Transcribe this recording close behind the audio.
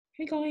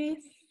Hey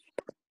guys.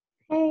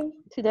 Hey,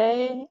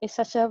 today is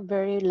such a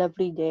very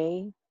lovely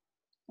day,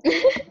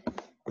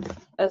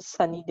 a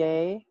sunny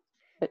day,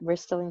 but we're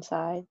still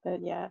inside.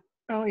 But yeah,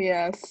 Oh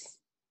yes,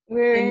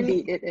 We're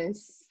indeed in it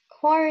is.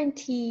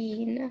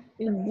 quarantine.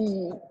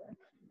 Indeed.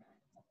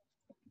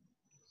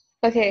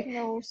 Okay,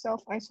 No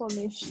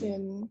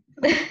self-isolation.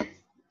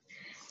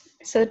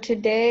 so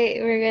today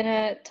we're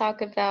gonna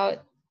talk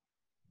about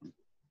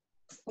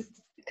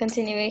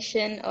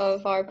continuation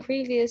of our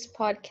previous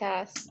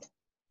podcast,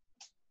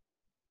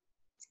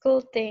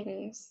 school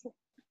things.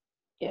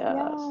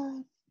 yeah.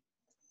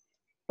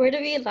 Where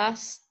did we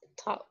last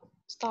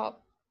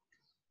stop?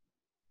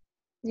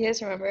 Do you guys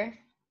remember?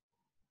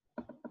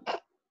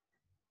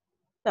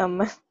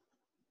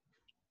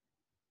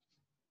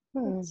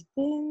 It's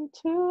been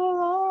too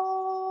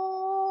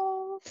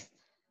long.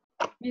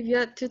 We've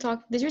yet to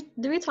talk. Did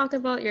we talk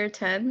about year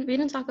 10? We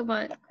didn't talk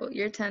about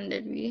year 10,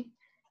 did we?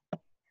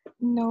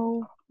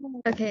 No.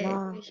 Okay,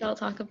 No. we shall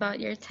talk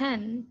about year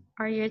 10.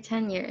 Our year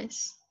 10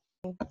 years.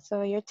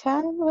 So your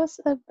 10 was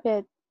a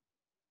bit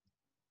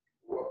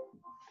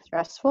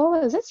stressful.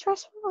 Is it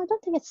stressful? I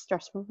don't think it's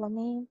stressful for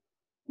me.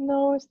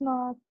 No, it's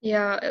not.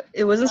 Yeah,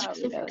 it wasn't Not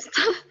stressful. really.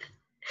 Stop.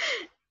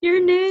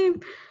 Your name.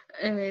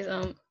 Anyways,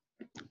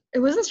 it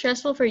wasn't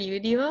stressful for you,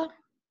 Diva.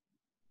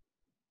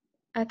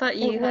 I thought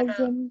It you had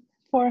wasn't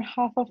for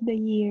half of the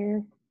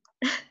year.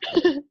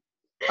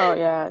 Oh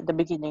yeah, the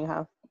beginning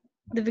half.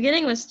 the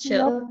beginning was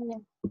chill.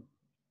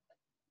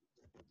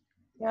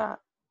 Yeah,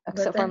 But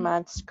except for then,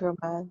 maths, screw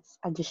maths,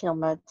 additional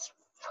maths.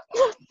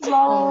 oh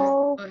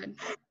Lol. my god.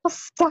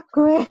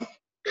 Sakura.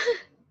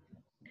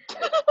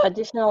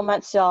 Additional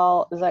maths,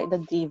 y'all, is like the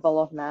devil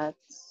of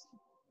maths.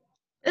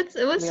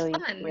 It was Really,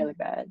 fun. really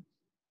bad.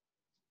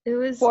 It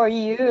was For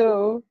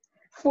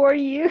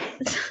you.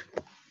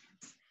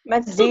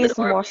 Maths still D did is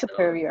more horribly though.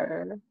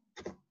 superior.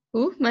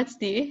 Who? Maths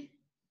D?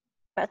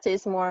 Maths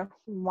is more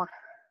mwah.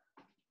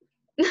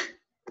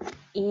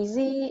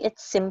 Easy,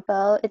 it's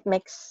simple, it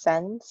makes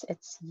sense,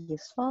 it's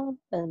useful.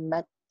 And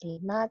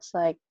maths,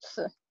 like,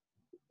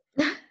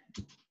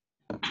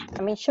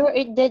 I mean, sure,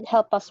 it did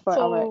help us for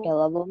our So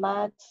A-level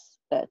maths,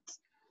 but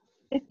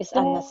it it's does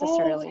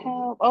unnecessarily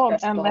help. Oh,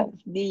 stressful.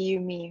 MFD you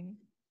mean?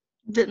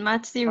 Did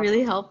Maths D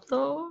really help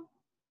though?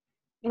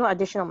 No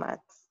additional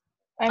maths.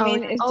 I Oh,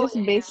 mean, yeah. it's Oh, just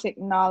yeah. basic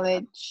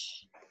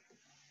knowledge.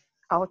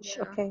 Ouch,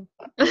 Yeah. okay.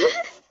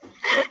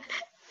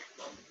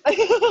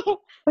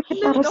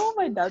 You know what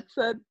my dad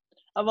said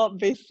about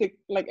basic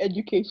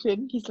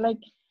education? He's like,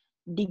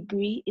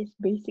 degree is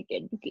basic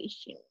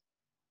education.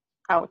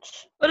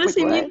 Ouch. What does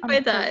Wait, he mean what? by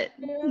that?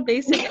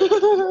 Basic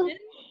education?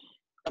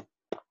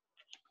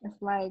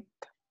 It's like,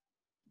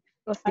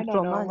 What's I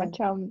don't know, diploma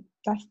then?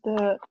 that's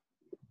the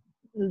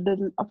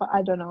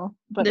I don't know,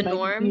 but The like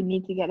norm? you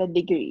need to get a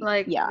degree.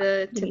 Like Yeah,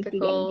 the you need to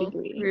get a typical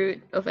degree.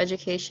 route of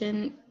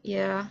education.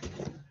 Yeah.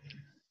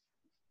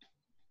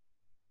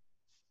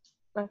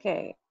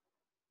 Okay.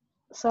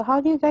 So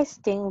how do you guys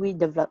think we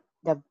develop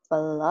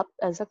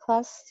as a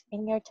class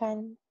in year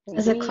 10?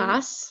 As a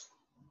class?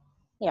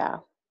 Yeah.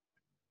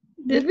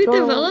 Did we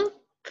grow develop?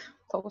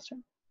 closer?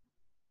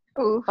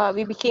 Ooh.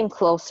 We became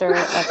closer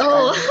as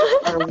Oh.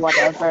 friends or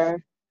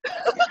whatever.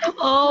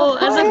 Oh,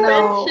 as a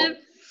No. friendship.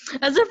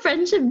 As a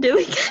friendship, do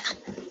we?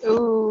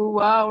 Ooh,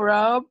 wow,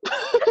 Rob.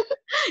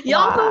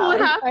 Y'all know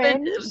what I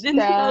happened in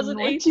understand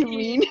what you 2018.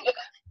 mean.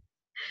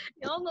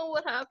 Y'all know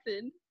what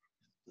happened.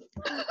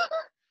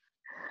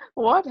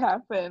 What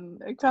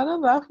happened? It kind of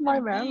left my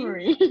The beef-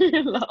 memory.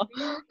 The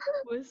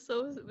beef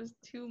it was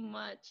too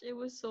much. It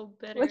was so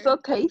bitter. It was so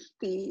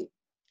tasty.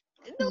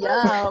 No,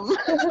 Yum. no,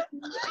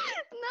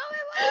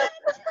 it wasn't.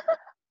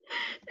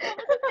 It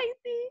wasn't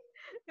tasty.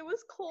 It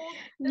was cold.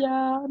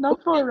 Yeah,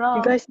 not for Rob.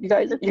 You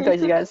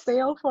guys.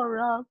 Stale for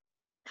Rob.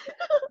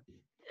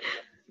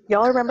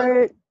 Y'all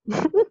remember?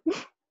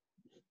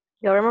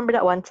 Y'all remember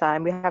that one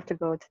time we have to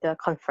go to the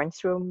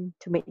conference room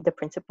to meet the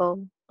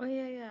principal? Oh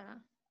yeah.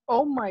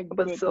 Oh my It was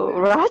goodness. so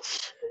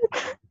rushed.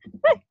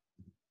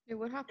 Hey,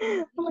 what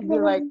happened? He'd be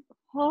like,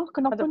 huh?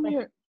 Kenapa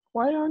nih?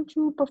 Why aren't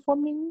you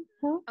performing?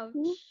 Huh? Ouch.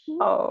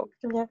 Oh,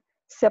 katanya,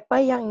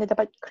 siapa yang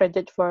dapat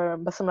credit for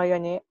bahasa Melayu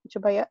ni?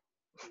 Coba ya.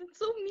 That's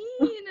so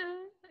mean.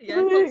 Yeah,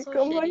 I felt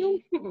so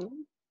shitty.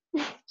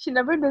 She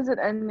never does it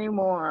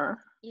anymore.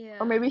 Yeah.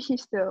 Or maybe she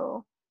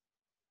still.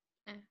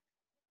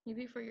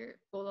 Maybe for your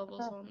O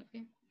levels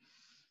only.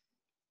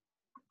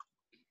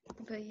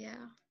 But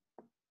yeah.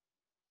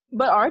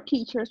 But our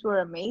teachers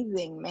were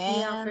amazing, man.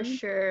 Yeah, for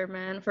sure,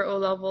 man. For O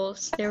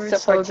levels, they were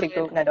Except so for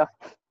Chico. good. Nado.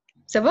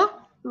 Seba?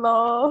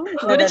 Lol.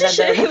 What did you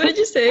say? What did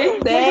you say?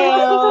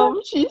 Damn,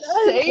 she's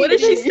shady. What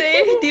did she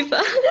say, Diva?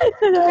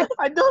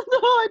 I don't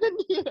know. I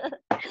didn't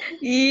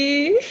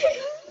hear.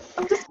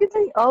 I'm just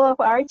kidding. All of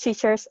our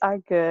teachers are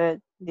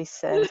good,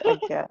 decent, I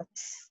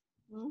guess.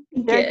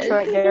 They Yes.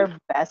 try their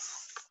best.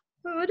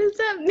 What does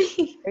that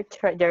mean? They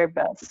try their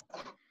best.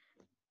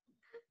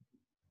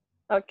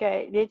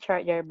 Okay, they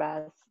tried their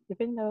best,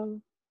 even though,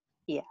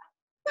 yeah.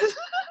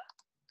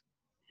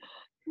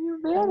 You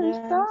better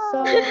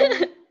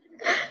stop.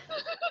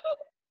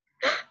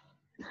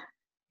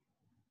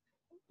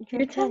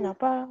 Year 10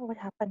 apa? What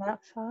happened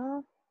next,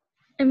 huh?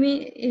 I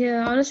mean,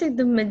 yeah, honestly,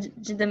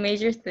 the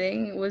major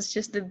thing was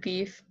just the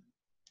beef.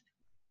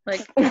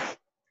 Like,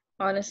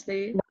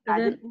 honestly, I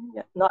then didn't,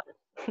 yeah, not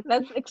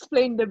Let's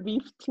explain the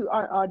beef to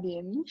our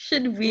audience.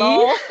 should we?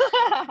 Lol.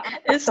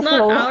 It's The not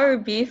flow. our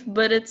beef,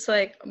 but it's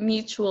like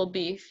mutual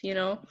beef, you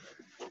know?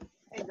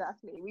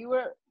 Exactly. We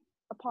were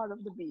a part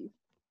of the beef.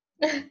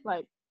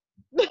 Like,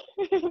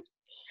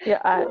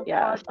 Yeah, we're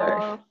yeah, part sure.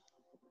 of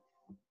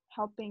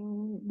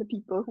helping the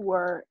people who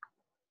are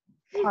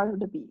part of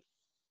the beef.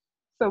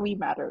 So we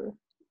matter.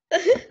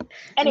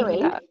 Anyway.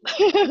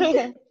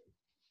 Yeah.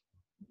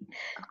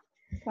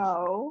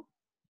 So,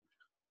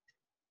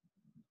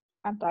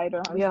 I'm tired. I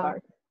don't know how to Yeah.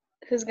 start.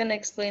 Who's gonna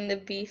explain the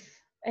beef?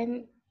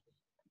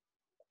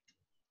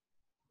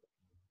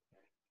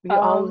 We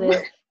all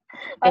live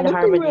I in don't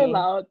think we're harmony.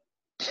 allowed.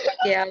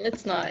 Yeah,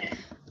 let's not.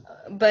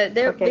 But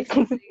there Okay.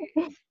 basically,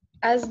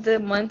 as the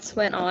months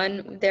went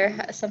on,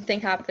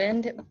 something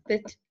happened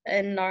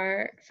in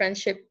our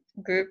friendship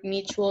group,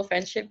 mutual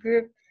friendship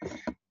group,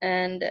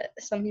 and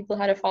some people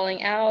had a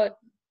falling out,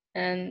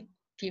 and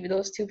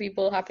those two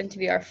people happened to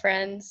be our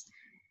friends.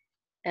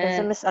 There's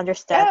a And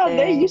misunderstanding.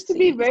 Yeah, they used to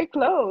be very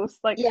close.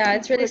 Like, yeah,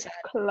 it's really we're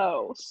sad.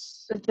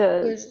 close. It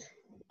was,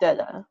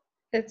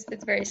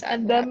 it's very sad.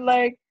 And what then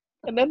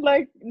happened.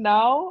 like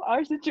now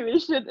our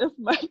situation is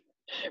like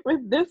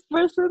with this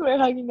person we're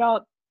hanging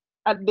out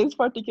at this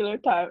particular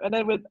time, and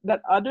then with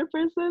that other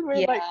person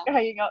we're like Yeah.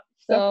 hanging out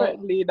So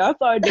separately. That's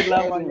our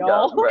dilemma,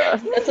 y'all.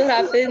 that's what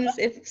happens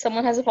if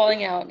someone has a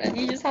falling out, and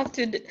you just have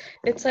to.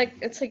 It's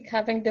like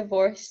having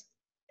divorced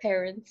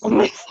parents. Oh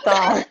my,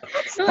 stop.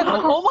 No,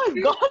 but Oh my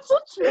god, so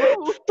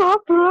true. Stop,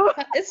 bro.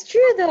 it's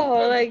true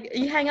though. Like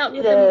you hang out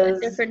with them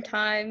at Yes. different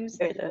times,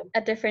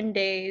 at different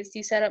days.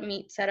 You set up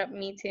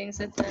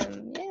meetings with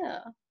them. Yeah.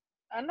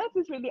 Unless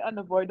it's really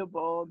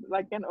unavoidable,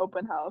 like an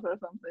open house or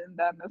something,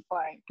 then it's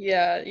fine.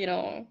 Yeah, you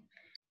know.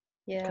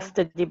 Yeah.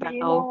 Custody But you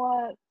know battle.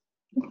 what?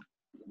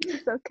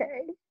 It's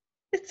okay.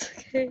 It's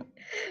okay.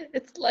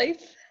 It's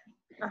life.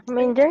 I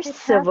mean, they're It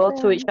civil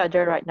to each happens.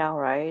 other right now,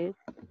 right?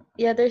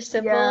 Yeah, they're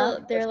civil. Yeah.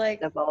 They're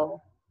like,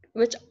 Civil.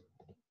 which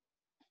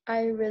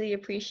I really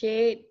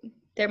appreciate.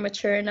 They're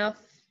mature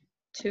enough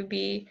to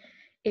be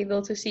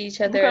able to see each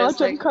other Bukan as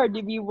macam like,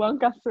 Cardi B buang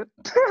kasut.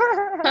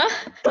 huh?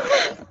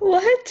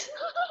 What?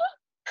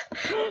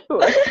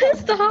 What?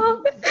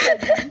 Stop.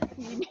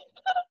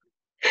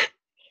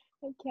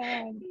 I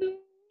can't.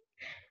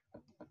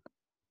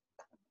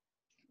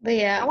 But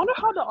yeah, I wonder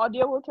how the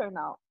audio will turn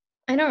out.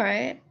 I know,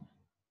 right?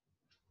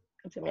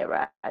 It's a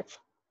mirage.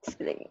 Just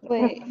kidding.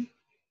 Wait.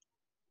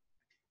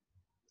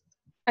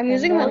 I'm And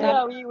using my Oh then-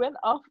 yeah, laptop. we went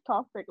off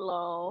topic,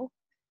 lol.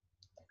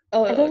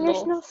 Oh, And then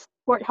there's no. no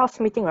sport house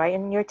meeting, right?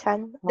 In year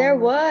 10? There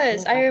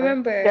was. I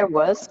remember. There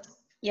was?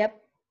 Yep.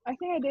 I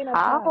think I didn't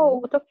How?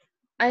 What the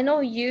I know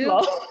you.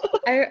 Lol.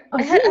 I Oh,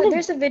 had. you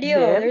There's a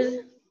video.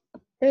 did?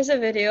 There's a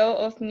video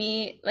of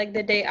me like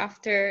the day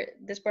after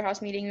the sport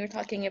house meeting. We were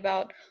talking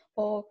about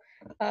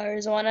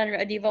Rizwana and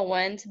Adiva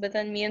went, but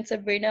then me and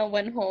Sabrina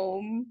went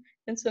home,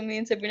 and so me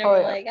and Sabrina Oh,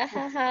 were yeah. like, ah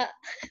ha ha.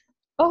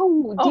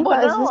 Oh, Oh,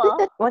 Diva, is this benar.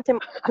 that one time?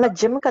 Ala,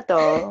 gym ka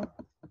to.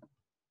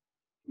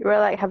 You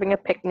were like having a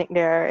picnic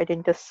there, and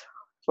then just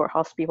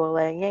storehouse people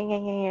like, yeah,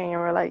 yeah, yeah, yeah.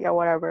 And we're like, yeah,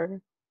 whatever.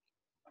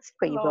 It's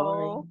pretty Lol.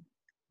 boring.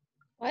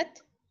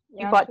 What?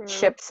 You Yeah, bought true.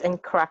 chips and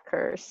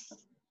crackers.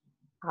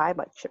 I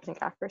bought chips and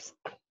crackers.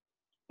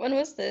 When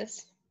was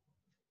this?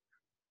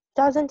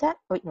 2010?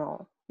 Wait,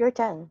 no. You're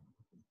 10.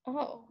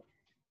 Oh,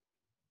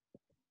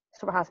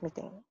 Storehouse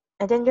meeting.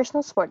 And then there's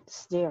no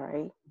sports day,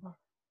 right?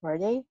 Were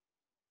they?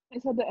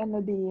 It's at the end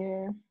of the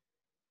year.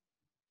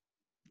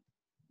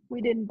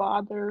 We didn't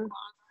bother.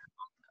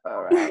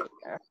 Alright.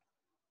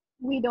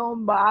 We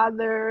don't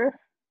bother.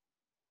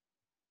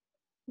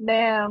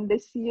 Damn,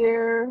 this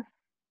year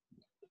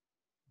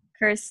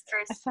cursed.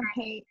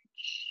 SMH.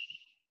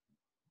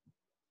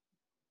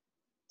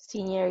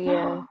 Senior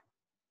year. I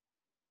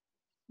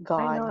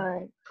Gone. know,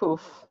 right?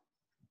 Poof.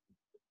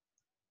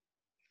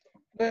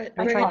 But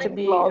I'm we're trying gonna, to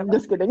be. Lol, I'm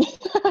just kidding.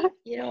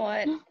 you know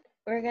what?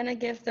 We're gonna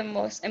give the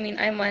most. I mean,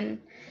 I'm on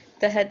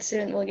the head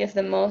student. Will give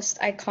the most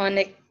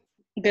iconic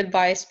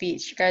goodbye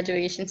speech,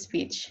 graduation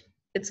speech.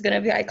 It's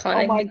gonna be Oh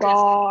iconic my because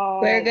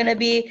god. we're gonna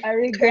be I the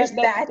regret cursed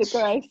that batch.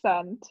 sticker I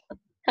sent.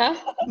 Huh?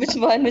 Which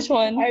one? Which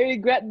one? I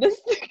regret the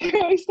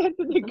sticker I sent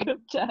to the group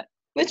chat.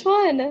 Which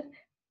one?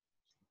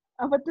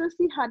 Apa tu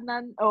si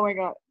Hanan? Oh my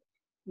god.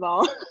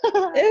 Lol.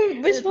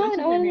 Which It's one?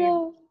 actually I wanna her name.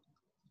 know.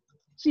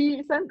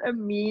 She sent a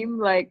meme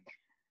like,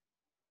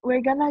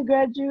 we're gonna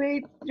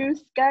graduate through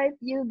Skype,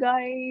 you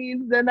guys.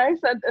 Then I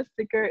sent a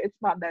sticker, it's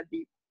not that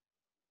deep.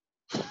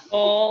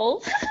 Oh.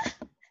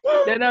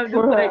 Then I'm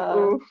just like, Bruh.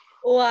 ooh,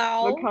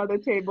 Wow. look how the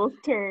tables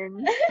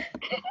turn.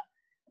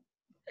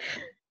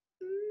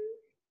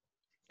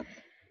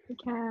 I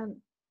can't.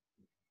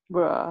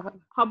 Bruh.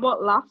 How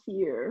about last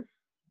year?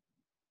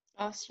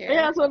 Last year.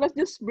 Yeah, so let's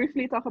just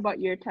briefly talk about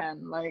year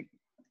 10. Like,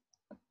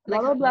 blah,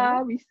 Like blah,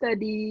 how- blah, we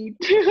studied.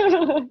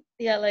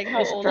 Yeah, like how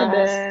We old And I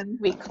was. stress. then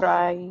We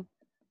cry.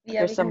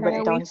 Yeah, There's we some can- we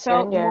breakdowns here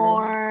felt and there.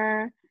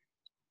 more.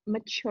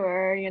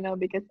 mature,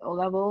 because O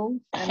levels,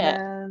 and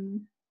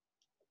then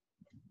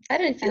I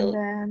didn't feel.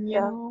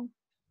 Yeah.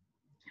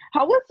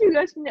 how was you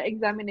guys in the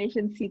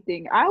examination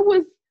seating? I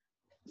was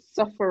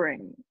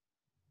suffering.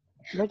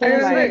 Where I did I sit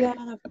remember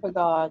again? I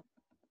forgot.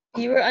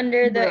 you were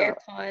under the Bruh.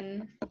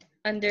 aircon,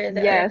 under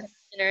the air Yes.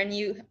 conditioner, and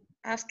you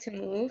asked to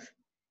move.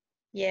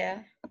 Yeah.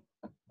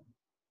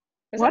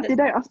 Was What that did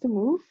I ask to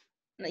move?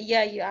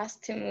 Yeah, you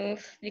asked to move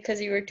because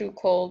you were too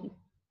cold.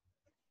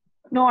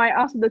 No, I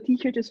asked the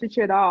teacher to switch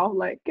it off.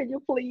 Like, can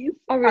you please?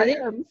 Oh, really?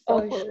 I am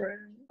Oh,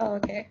 suffering. Oh,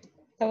 okay.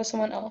 That was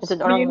someone Is else. it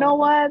But you know normal?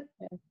 what?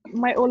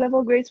 My O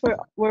level grades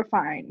were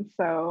fine,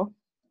 so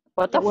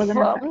What the it wasn't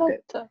fuck?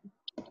 affected.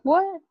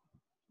 What?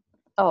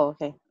 Oh,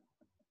 okay.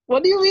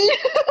 What do you mean?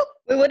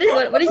 Wait, what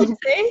did you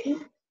say?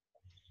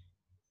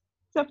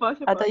 Siapa,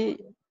 I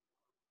siapa?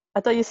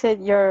 thought you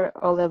said your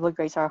O level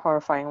grades are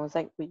horrifying. I was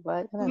like, wait,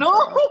 what? And I'm No.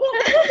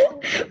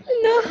 sorry.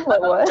 No,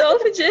 What? don't.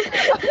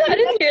 I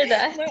didn't hear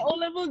that. My O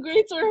level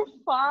grades are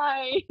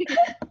fine.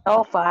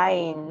 Oh,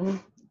 fine.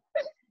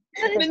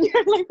 Then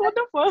you're like, what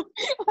the fuck?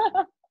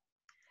 What?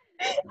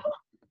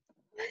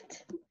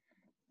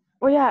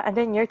 Oh yeah, and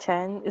then year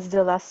 10 is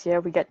the last year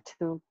we get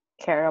to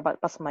care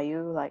about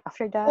Pasmayu. Like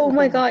after that, Oh we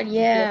my can god, do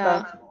yeah.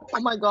 stuff. Oh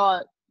my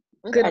god.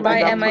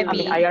 Goodbye, IRK, MIB.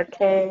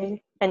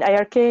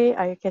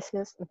 IRK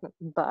sis.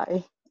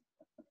 Bye.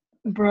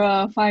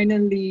 Bruh,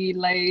 finally,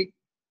 like,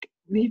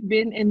 we've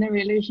been in a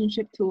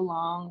relationship too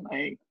long.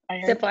 Like,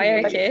 Except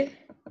IRK. IRK.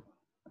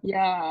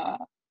 Yeah.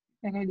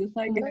 And I just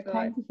like, Oh my it's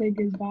time to say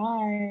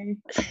goodbye.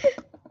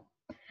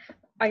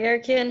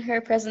 IRK and her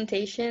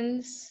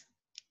presentations,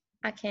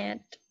 I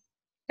can't.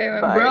 I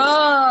remember Bye.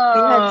 Bruh,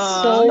 We had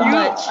so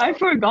much. I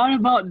forgot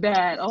about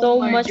that. Oh so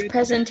my much goodness.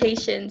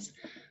 presentations.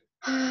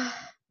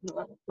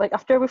 Like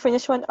after we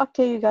finish one,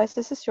 okay, you guys,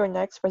 this is your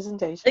next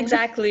presentation.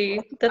 Exactly.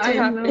 That's what I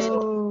happened.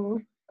 know.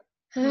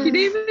 She didn't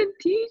even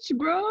teach,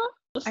 bro.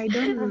 I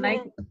don't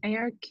like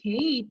ARK,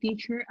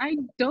 teacher. I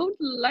don't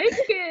like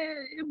it.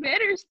 You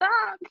better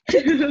stop.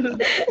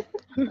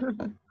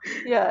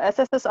 Yeah,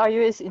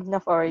 SSSRU is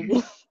enough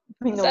already.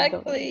 We know them.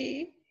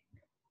 Exactly.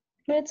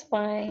 It's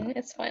fine.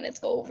 It's fine.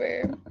 It's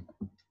over.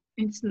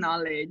 It's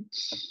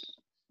knowledge.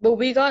 But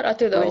we got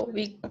Atu though.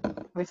 We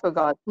We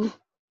forgot. Do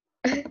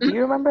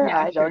you remember?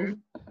 Yeah, I sure. don't.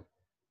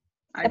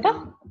 I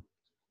don't.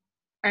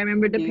 I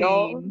remember the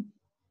Y'all- pain.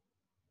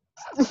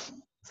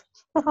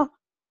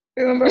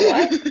 remember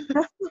what?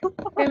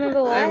 Remember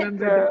I what?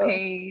 remember Girl. the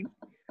pain.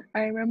 I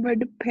remember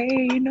the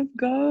pain of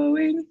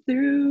going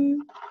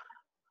through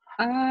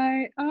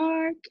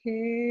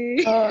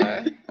IRK.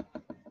 Uh,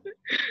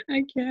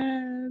 I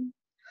can.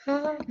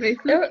 But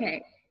it's there,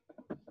 okay.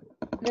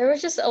 there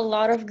was just a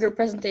lot of group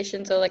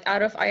presentations. So like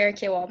out of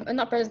IRK, well,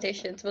 not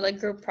presentations, but like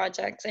group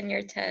projects in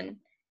year 10.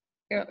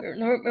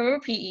 Remember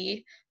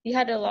PE? We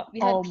had a lot. We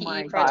had Oh PE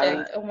my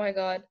project. God. Oh my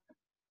god.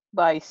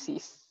 Bye,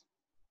 sis.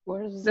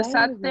 Where's The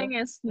sad Zaira? thing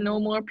is no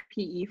more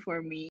PE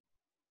for me.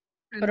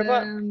 And What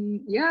about-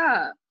 then,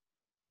 yeah,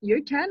 year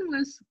 10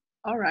 was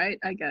all right,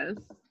 I guess.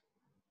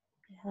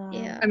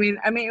 Yeah. I mean,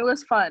 it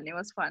was fun. It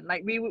was fun.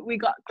 Like we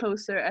got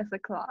closer as a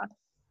class.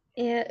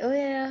 Yeah. Oh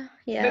yeah.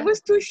 But Yeah. it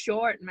was too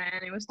short, man.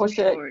 It was too Was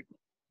it- short.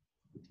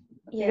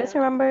 You guys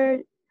remember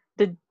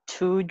the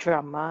two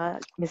drama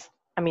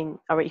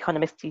our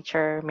economics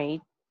teacher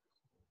made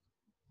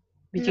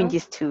between No.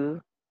 these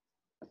two?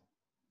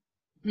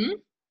 Hmm?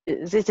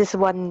 Is it just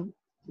one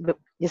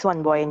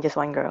boy and just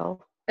one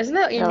girl? Isn't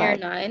that in They're year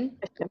like- 9?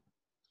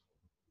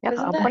 Yeah,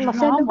 Isn't that bukan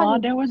masih ada Drama?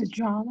 kan? There was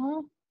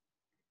drama?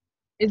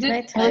 Is Can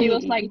I it tell she you?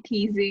 was like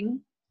teasing?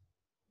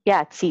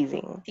 Yeah,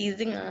 teasing.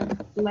 Teasing.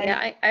 Like,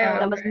 Yeah, I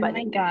remember. was oh my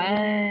funny.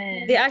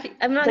 god.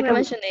 I'm not Like gonna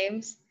a- mention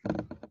names,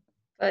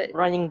 but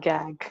Running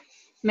gag.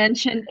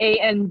 Mention A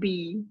and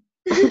B.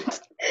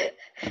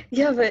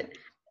 yeah, but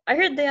I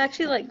heard they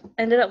actually like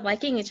ended up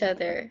liking each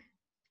other.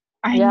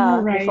 I Yeah,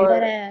 know, right? before-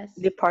 Deadass.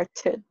 They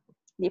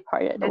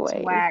parted That's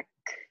away. whack.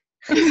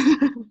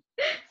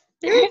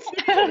 They were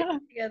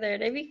cute together.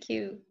 They'd be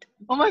cute.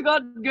 Oh my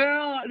god,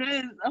 girl!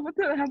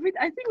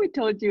 I think we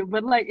told you,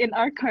 but like in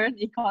our current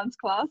econs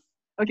class,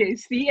 okay,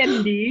 C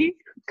and D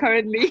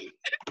currently,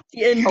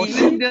 Oh,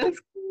 TND.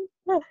 just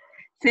Oh,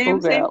 same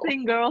girl.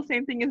 thing, girl.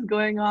 Same thing is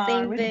going on.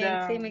 Same with thing,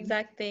 them. same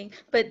exact thing.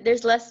 But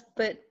there's less.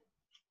 But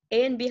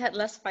A and B had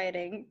less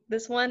fighting.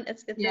 This one,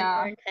 it's Yeah.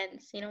 more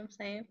intense. You know what I'm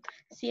saying?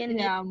 C and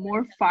D. Yeah,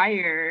 more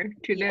fire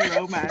to Yeah.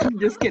 their romance.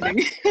 Just kidding.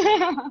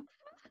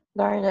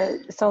 Darn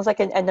it. It sounds like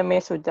an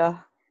anime sudah.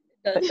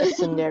 Like a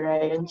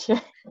tsundere and shit.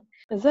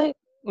 It's like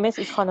Miss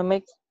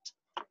Economics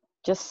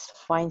just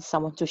finds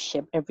someone to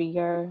ship every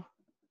year.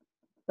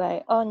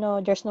 Like, oh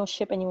no, there's no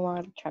ship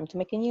anymore. Time to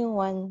make a new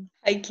one.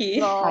 High key.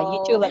 You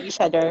two like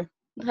each other.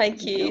 High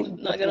key.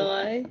 Not gonna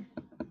lie.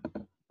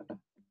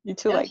 You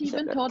two Yeah, like she each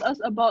even other. told us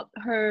about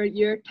her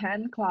year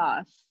 10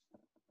 class.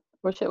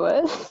 Which it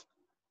was?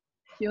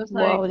 She was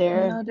Wow, like,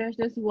 there. there's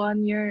this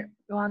one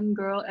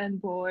girl and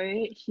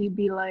boy. She'd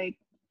be like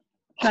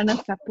trying to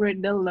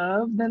separate the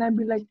love. Then I'd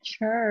be like,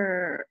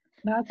 sure,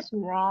 that's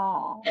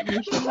wrong.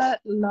 You should let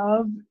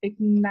love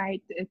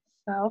ignite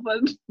itself.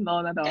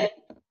 No, not at all.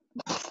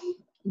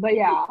 But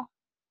yeah,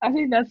 I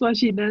think that's what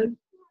she does.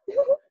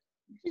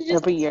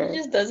 Every year. She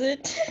just does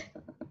it.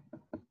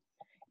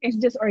 It's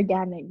just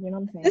organic, you know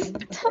what I'm saying?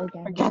 It's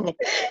organic.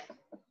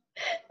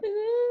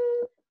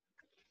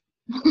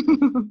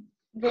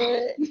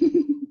 But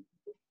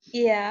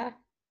yeah,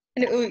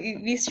 and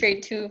we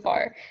strayed too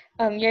far.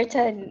 Year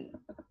 10,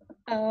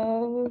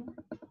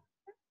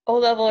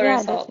 O-level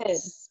Yeah, that's it.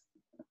 results.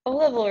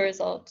 O-level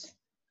results.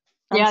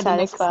 I'm Yeah, the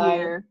next satisfied.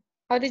 year.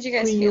 How did you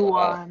guys feel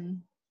about?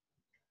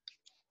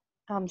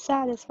 I'm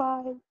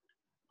satisfied.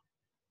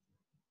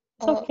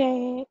 It's Oh,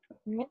 okay.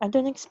 I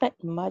don't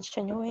expect much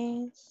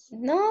anyways.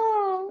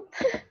 no.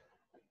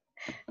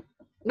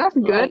 That's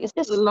good. Like, it's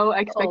just Low O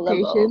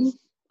expectations. levels.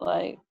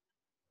 Like,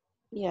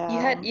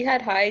 yeah. You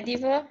had high,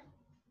 Diva?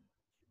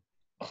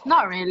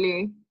 Not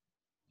really.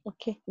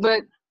 Okay.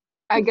 But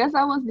I guess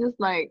I was just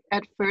like,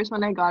 at first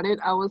when I got it,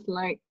 I was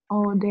like,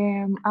 oh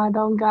damn, I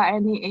don't got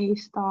any A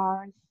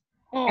stars.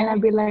 And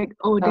I'd be like,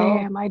 oh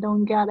damn, I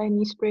don't got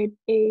any straight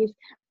A's.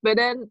 But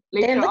then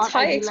later Damn, on, that's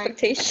high I'd be like,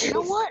 expectations. you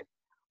know what?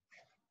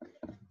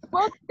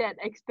 Fuck that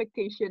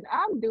expectation.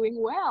 I'm doing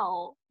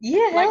well.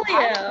 Yeah, Like,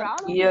 hell yeah. I'm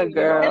proud of Yeah, you, you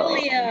know? girl. Hell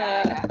Like,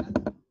 yeah.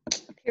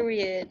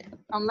 Period.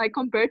 I'm like,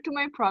 compared to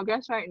my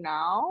progress right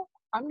now,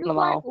 I'm just Wow.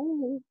 like,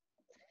 ooh,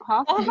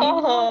 past Diva,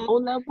 Oh.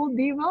 O-level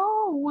Diva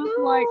was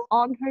like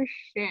on her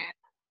shit.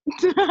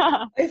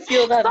 I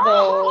feel that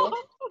though.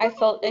 I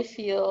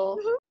feel.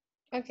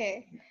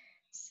 Okay.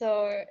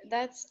 So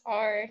that's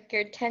our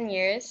year 10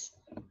 years.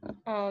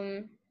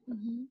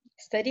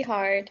 Study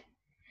hard.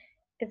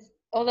 It's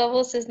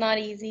O-levels is not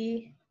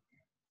easy.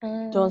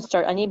 Don't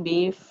start any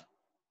beef.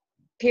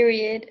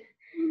 Period.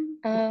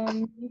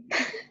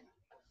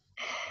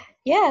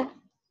 Yeah.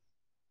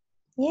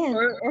 Yeah.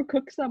 Or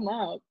cook some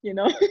up, you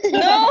know?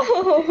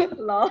 No.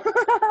 Lol.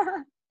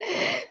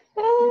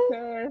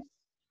 Because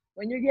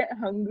when you get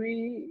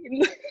hungry,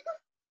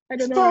 I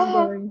don't know where I'm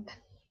going.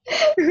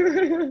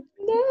 No.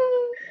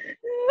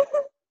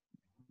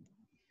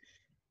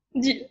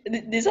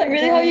 Is that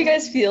really how you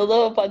guys feel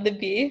though about the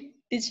beef?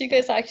 Did you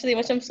guys actually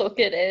watch them soak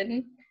it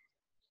in?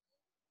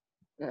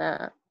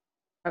 Nah.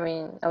 I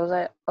mean, I was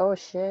like, oh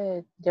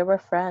shit, they were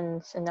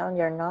friends, and now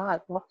you're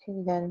not.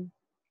 Okay, then.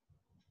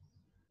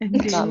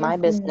 Not my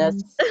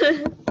business.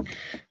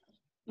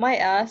 My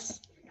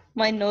ass,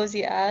 my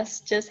nosy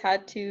ass, just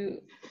had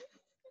to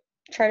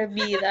try to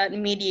be that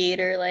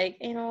mediator. Like,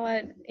 you know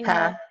what? You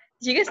know,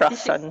 did you guys?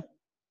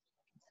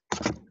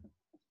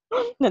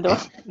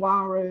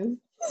 Wow.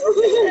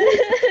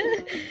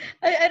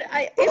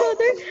 I you know,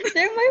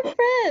 they're my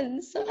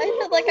friends. So I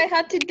felt like I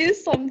had to do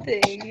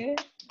something.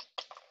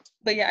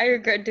 But yeah, I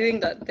regret doing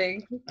that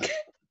thing.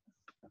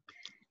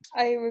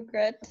 I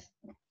regret.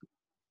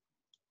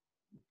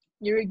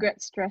 You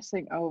regret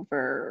stressing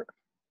over.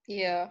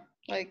 Yeah,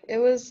 like it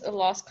was a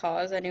lost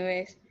cause,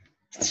 anyways.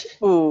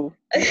 Ooh.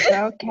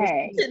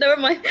 Okay. Never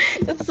mind.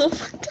 That's so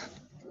fucked up.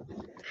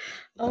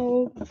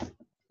 Oh,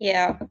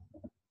 yeah.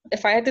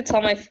 If I had to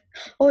tell my,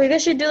 you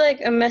guys should do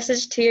like a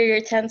message to your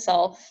year 10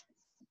 self.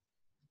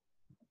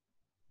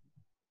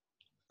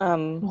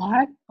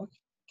 What?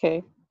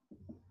 Okay.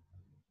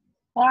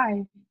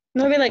 Why?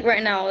 No, I mean like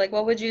right now. Like,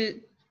 what would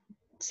you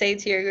say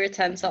to your year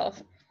 10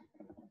 self?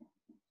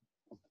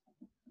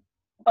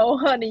 Oh,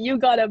 honey, you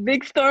got a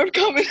big storm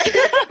coming.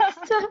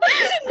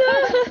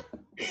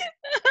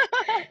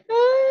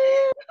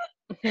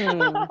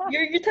 No.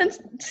 Your year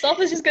 10 self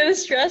is just gonna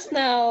stress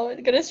now.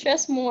 Gonna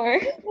stress more.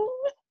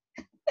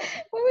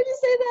 Why would you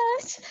say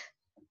that?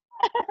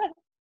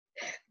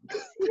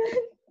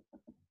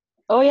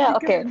 Oh yeah,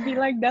 okay. Be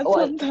like that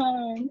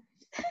sometimes.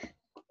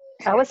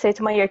 I would say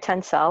to my year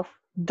 10 self,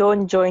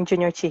 don't join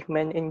junior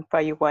achievement in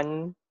Prior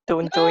 1.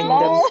 Don't join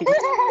them.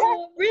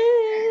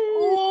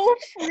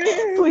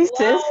 Please,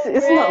 sis,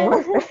 it's not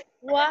worth it.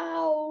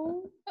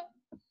 Wow.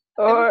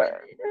 Or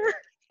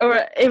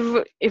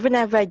even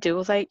if I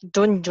do, like,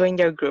 don't join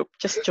their group.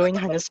 Just join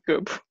Hannah's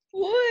group.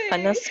 Why?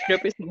 Hannah's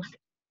group is not.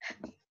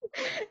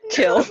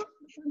 Chill.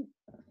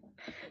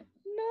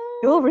 No.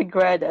 You'll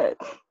regret it.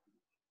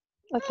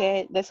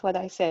 Okay, that's what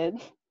I said.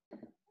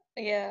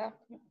 Yeah.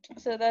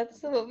 So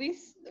that's what we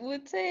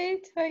would say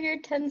to our year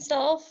 10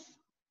 self.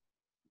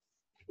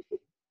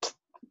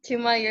 To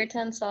my year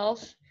 10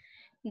 self,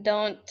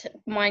 don't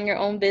mind your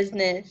own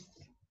business.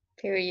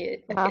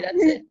 Period. Okay,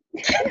 that's it.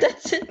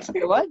 That's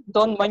it. What?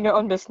 Don't mind your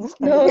own business?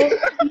 No,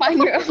 mind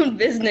your own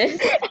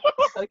business.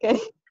 Okay.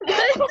 No,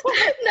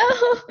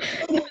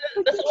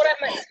 that's not what I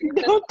meant.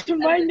 Don't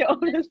mind your own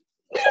business.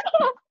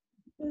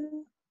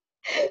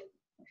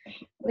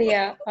 But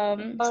yeah,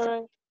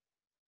 Alright.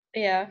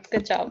 yeah,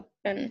 good job.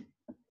 And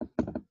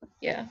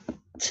yeah,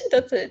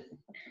 that's it.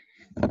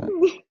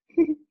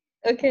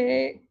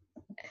 Okay.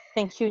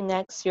 Thank you,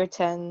 next. You're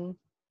 10.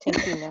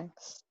 Thank you,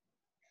 next.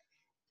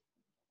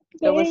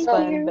 It was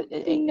fun, but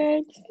it ain't.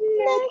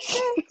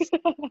 Next.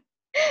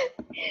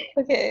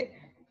 Okay.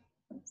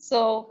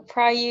 So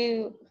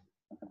Prior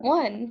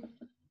 1,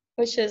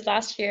 which is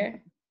last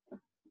year.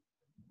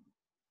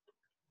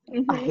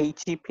 I hate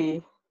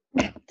GP.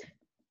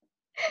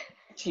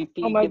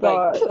 GP. Oh my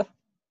god.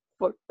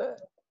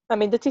 I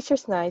mean, the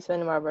teacher's nice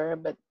and whatever,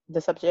 but the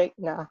subject,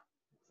 nah,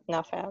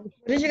 not fam.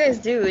 What did you guys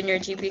do in your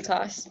GP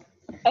class?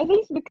 I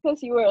think it's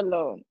because you were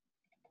alone.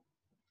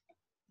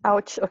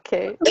 Ouch.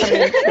 Okay. I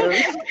mean, true.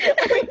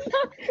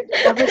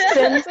 Ever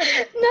since,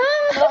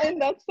 Not in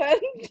that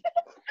sense.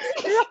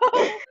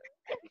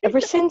 ever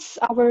since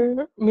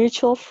our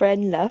mutual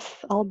friend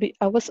left,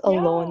 I was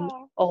alone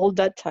Yeah. all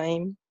that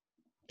time,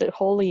 the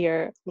whole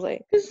year.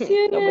 Like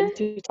Christina. nobody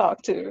to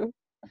talk to.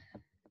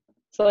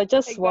 So I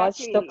just watched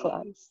the Exactly.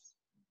 class.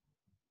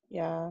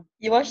 Yeah.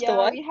 You watched the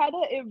Yeah, what? we had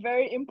a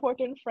very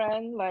important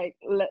friend like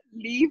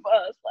leave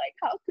us. Like,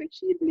 how could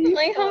she leave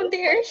Like, how us?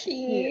 dare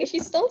she? Yeah.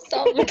 She's so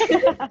stubborn.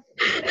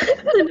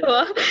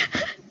 No.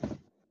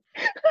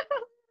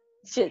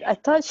 Shit, I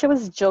thought she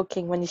was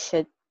joking when she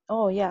said,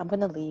 "Oh yeah, I'm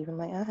gonna leave." I'm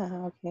like,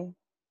 okay.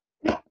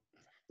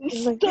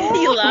 It's like, Stop.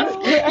 You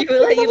laughed.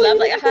 You laughed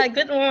like, aha,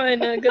 good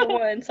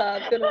one,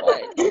 Sab, good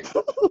one.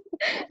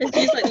 And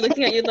she's like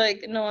looking at you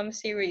like, no, I'm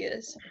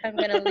serious. I'm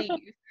gonna leave.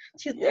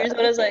 She's Yeah. yours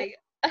was like,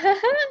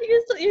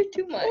 you're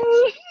too much.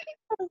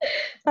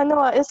 I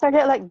know it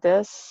started like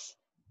this.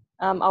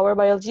 Our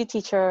biology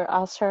teacher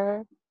asked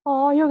her,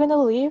 "Oh, you're gonna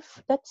leave?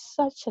 That's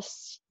such a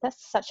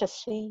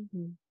shame."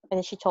 And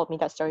then she told me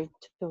that story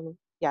to me.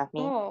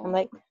 Oh. I'm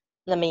like,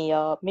 let me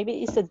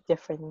maybe it's a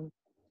different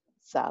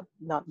Sab,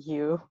 not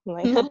you.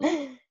 Like No.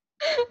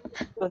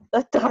 but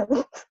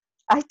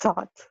I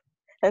thought,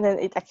 and then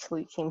it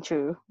actually came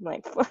true.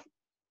 Like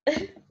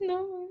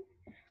No.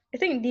 I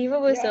think Diva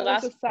was Yeah, the it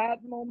was last. a sad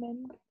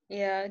moment.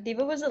 Yeah,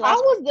 Diva was the I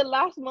last was the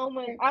last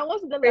moment. I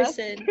was the last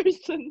person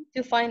person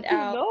to find to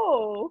out.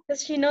 know.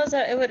 Because she knows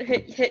that it would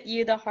hit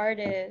you the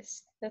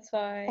hardest. That's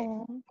why.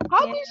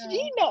 How Yeah. did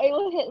she know it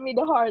will hit me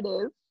the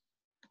hardest?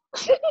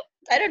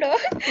 I don't know.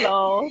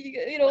 No.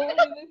 you know, we've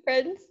been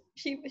friends.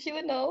 She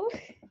would know.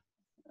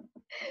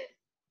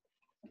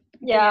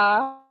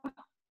 Yeah.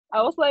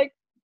 I was like,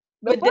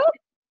 the But did, fuck?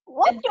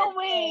 What it you did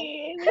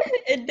mean?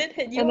 it did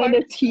hit you And then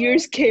hard. the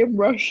tears came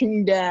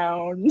rushing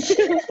down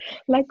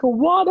like a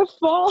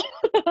waterfall.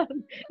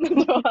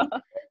 No.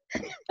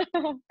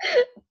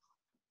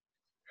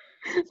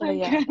 so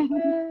yeah.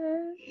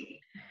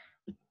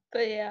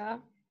 But yeah.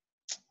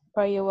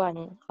 Prior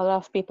one, a lot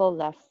of people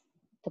left.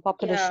 The Yeah.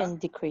 population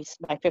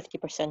decreased by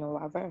 50% or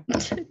whatever.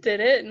 Did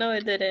it? No,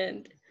 it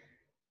didn't.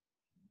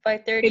 By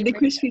 30%. It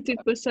decreased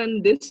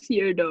 50% this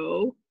year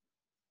though,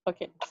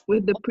 Okay.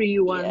 with the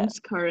pre-ones,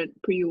 current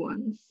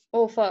pre-ones.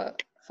 Oh, for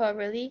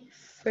really?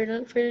 For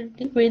really?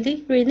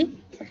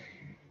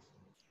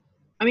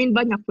 I mean,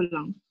 banyak po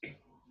lang.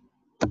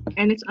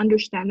 And it's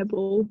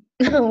understandable.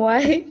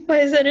 Why? Why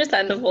is it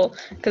understandable?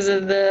 Because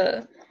of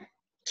the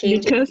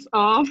changes. Because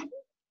of,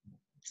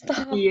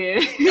 Stop.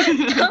 yeah.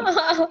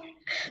 Stop.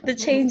 The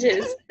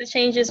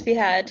changes we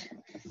had.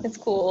 It's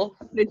cool.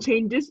 The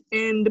changes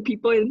in the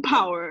people in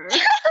power.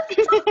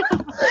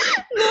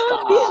 No,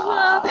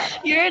 Diva,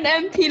 you're an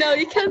MP now.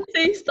 You can't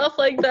say stuff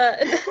like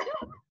that.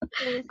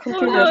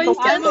 Controversial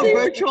I'm a statement.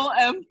 virtual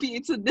MP.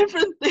 It's a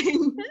different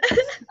thing.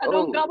 I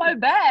don't got my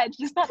badge.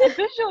 It's not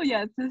official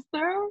yet,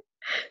 sister.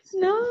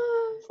 No.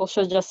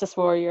 Social justice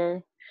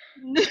warrior.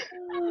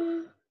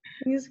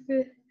 It's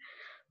good.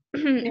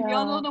 If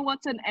y'all don't know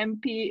what's an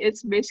MP,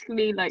 it's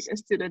basically like a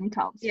student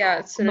council. Yeah,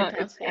 it's student but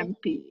council. It's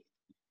MP.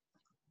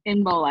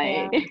 In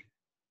Malay.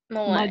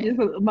 Malay.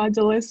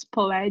 Majelis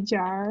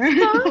Pelajar.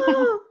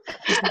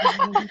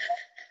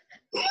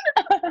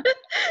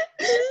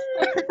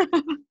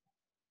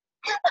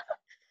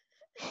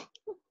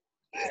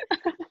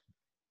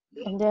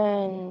 And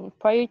then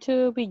prior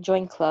to we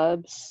joined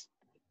clubs,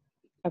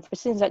 ever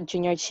since that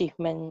junior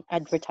achievement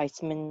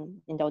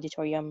advertisement in the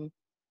auditorium,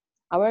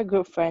 our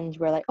group friends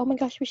were like, "Oh my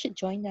gosh, we should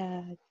join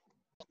that."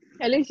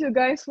 At least you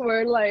guys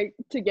were like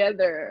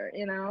together,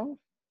 you know,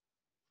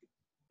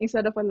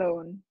 instead of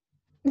alone.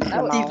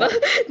 Diva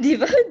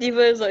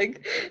is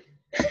like.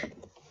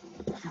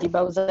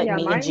 Diba was like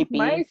me in GP.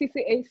 My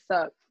CCA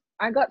sucked.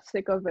 I got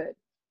sick of it.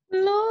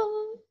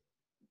 No.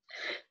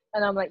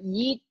 And I'm like,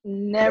 yeet,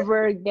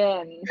 never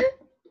again.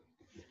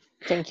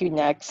 Thank you,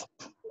 next.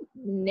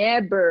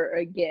 Never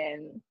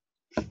again.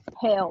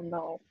 Hell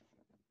no.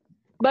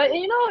 But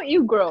you know,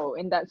 you grow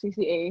in that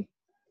CCA.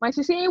 My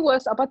CCA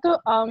was apa tuh,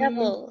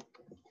 Devil.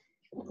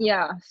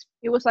 yeah,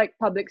 it was like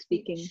public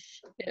speaking.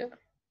 Yeah.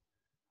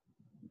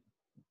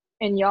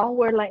 And y'all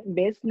were like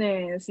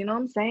business, you know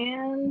what I'm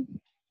saying?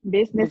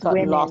 Business We got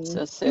women.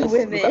 losses, sis.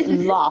 We got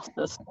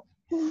losses.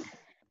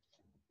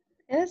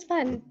 It was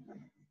fun.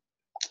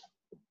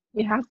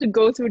 You have to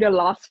go through the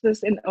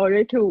losses in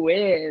order to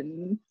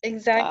win.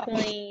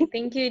 Exactly.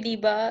 Thank you,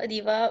 Diva.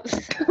 Very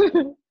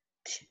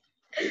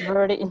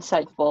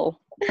insightful.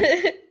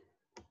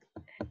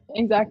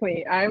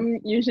 Exactly. I'm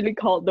usually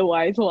called the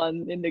wise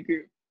one in the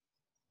group.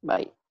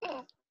 Bye.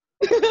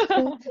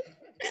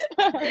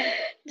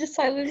 Just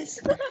silence.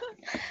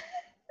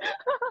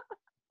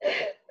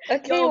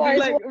 Okay, You'll be wise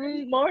like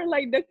one. more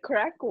like the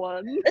crack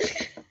one.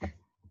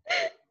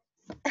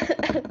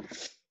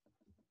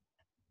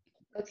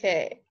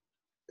 Okay,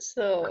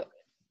 so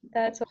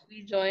that's what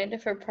we joined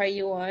for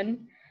Prior 1.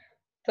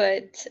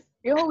 But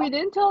Yo, we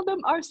didn't tell them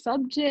our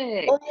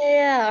subject. oh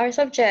yeah, our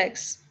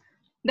subjects.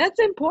 That's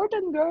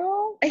important,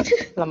 girl.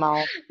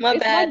 Lamau. My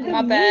It's bad, like the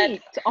my bad.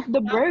 meat of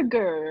the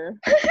burger.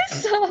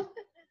 So,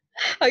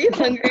 are you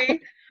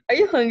hungry? Are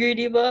you hungry,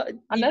 Diva?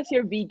 Unless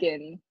you're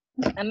vegan.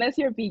 Unless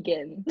you're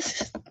vegan.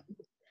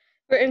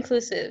 We're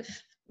inclusive.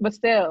 But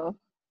still.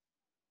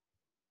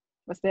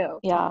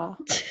 Yeah.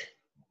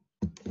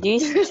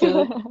 These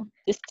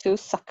two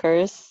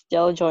suckers,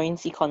 they'll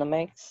joins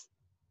economics.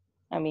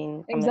 I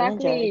mean, I'm not gonna judge.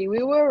 Exactly.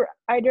 We were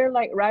either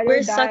like ride We're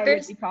or die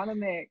suckers. with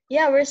economics.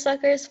 Yeah, we're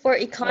suckers for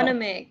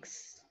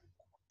economics.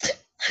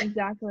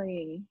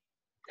 Exactly.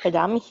 But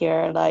I'm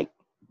here like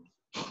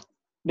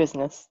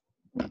business.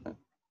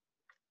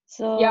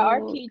 So Yeah, our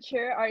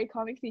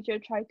economics teacher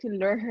tried to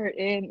lure her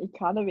in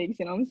economics,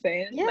 you know what I'm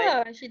saying?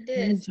 Yeah, she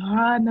did. Miss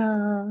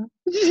Hannah.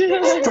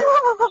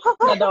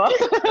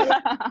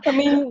 I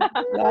mean,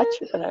 that's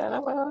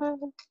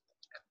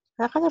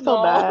I kind of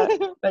feel bad,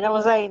 but I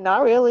was like,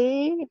 not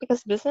really,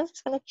 because business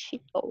is kind of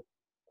cheap though,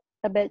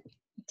 a bit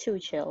too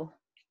chill.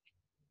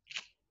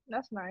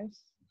 That's nice.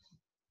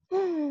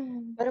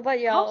 What about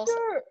y'all? How's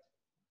your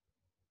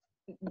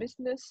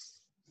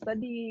business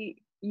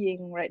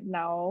studying right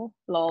now?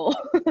 Lol.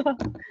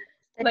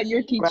 Like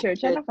your teacher,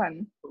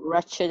 Chanafan.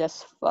 Wretched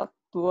as fuck,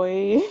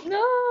 boy.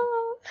 No.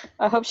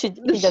 I hope he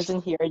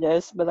doesn't hear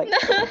this, but like,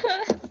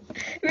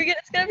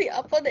 It's gonna be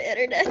up on the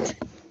internet.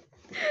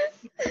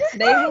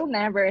 They will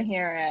never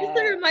hear it. Just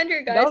a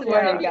reminder, guys. Don't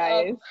worry,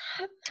 guys.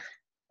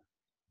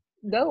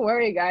 Don't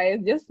worry, guys.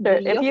 Just be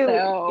if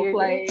yourself. you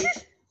Like,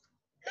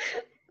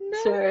 No.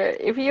 sir,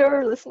 if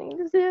you're listening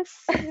to this,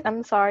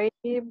 I'm sorry,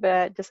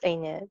 but just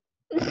ain't it.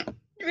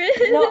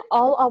 You know,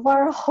 all of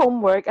our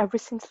homework ever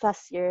since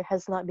last year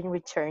has not been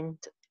returned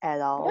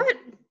at all. What?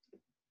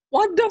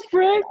 what the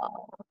frick?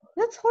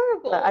 That's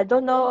horrible. I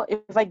don't know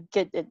if I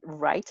get it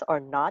right or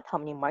not. How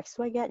many marks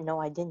do I get? No,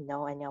 I didn't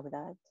know any of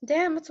that.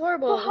 Damn, it's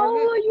horrible. Well, how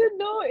will you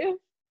know if?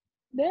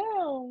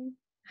 Damn.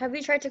 Have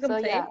you tried to So,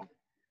 complain? yeah.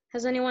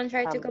 Has anyone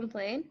tried to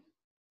complain?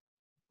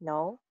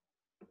 No,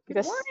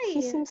 because he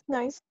Why? seems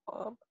nice.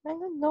 I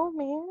don't know,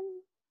 man.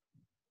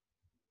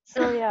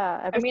 So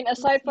yeah, I mean,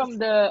 aside from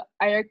the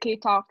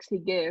IRK talks he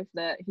gives,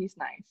 that he's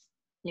nice.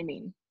 You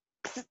mean?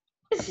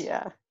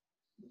 yeah,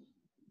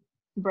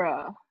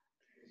 Bruh.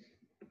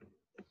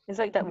 it's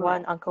like that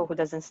one uncle who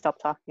doesn't stop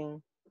talking.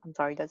 I'm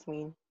sorry, that's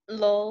mean.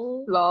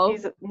 Lol. Lol.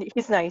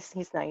 He's nice.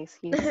 He's nice.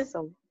 He's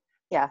so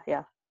yeah. He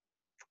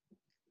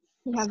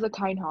has a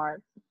kind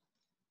heart.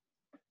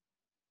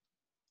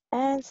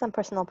 And some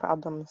personal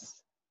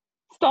problems.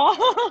 Stop.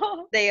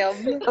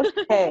 Damn.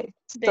 Okay,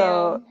 so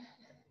Damn.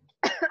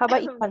 how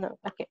about economics?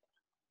 Okay,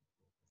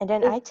 and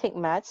then I take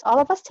maths. All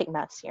of us take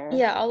maths here.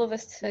 Yeah, all of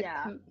us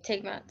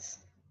take maths.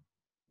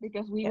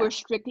 Because we were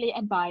strictly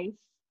advised.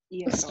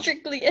 Yeah.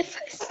 Strictly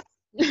advice.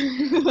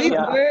 We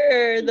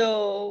were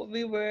though.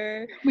 We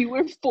were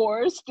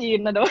forced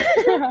in ano.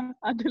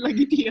 Ada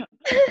lagi dia.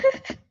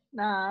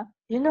 Nah.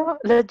 You know,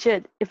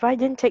 legit, if I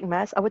didn't take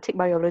maths, I would take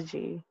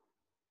biology.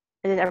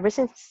 And then ever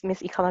since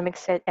Miss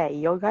Economics said, hey,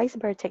 you guys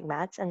better take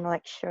maths, and I'm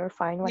like, sure,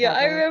 fine, whatever. Yeah,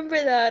 I remember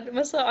that.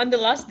 Masa on the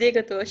last day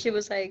ko to, she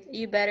was like,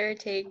 you better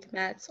take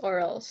maths or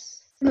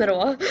else.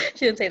 No,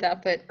 she didn't say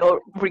that, but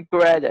don't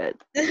regret it.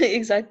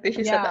 exactly,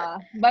 she said that.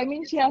 But I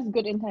mean, she has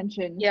good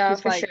intention. Yeah,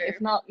 she's for like, sure.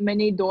 if not,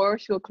 many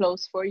doors will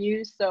close for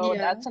you. So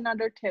that's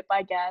another tip,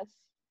 I guess.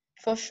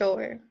 For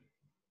sure.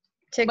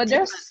 But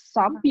there's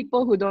some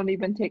people who don't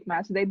even take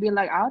maths. They'd be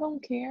like, I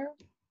don't care.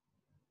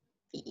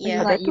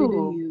 Yeah, like you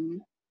do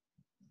you.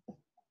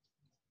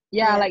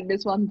 Yeah, like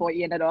this one boy,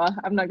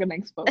 I'm not gonna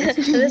expose.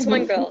 This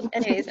one girl.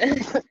 Anyways.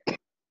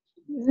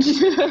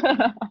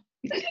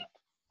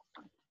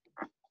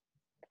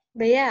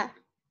 But yeah.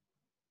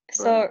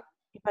 So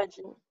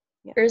imagine.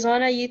 Yeah.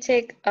 Arizona, you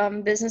take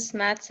business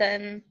maths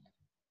and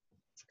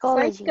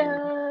psychology.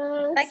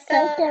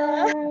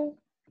 Psycho.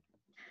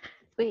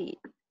 Wait.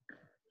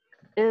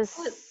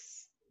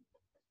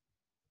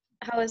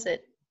 How is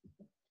it?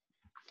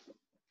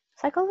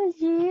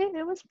 Psychology.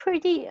 It was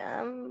pretty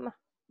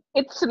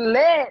It's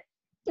lit.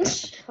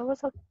 It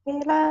was okay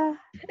lah.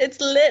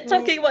 It's lit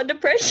talking about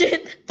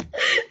depression.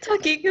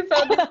 Talking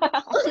about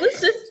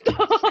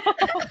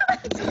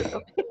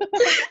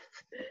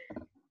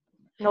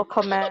No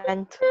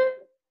comment.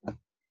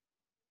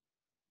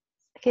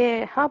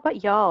 Okay, how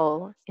about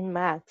y'all in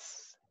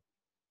maths?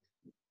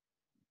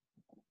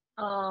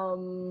 I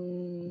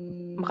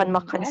had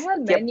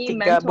many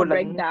mental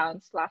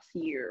breakdowns last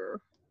year.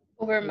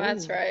 Over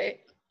maths, right?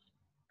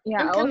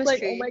 Yeah, I was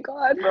like, oh my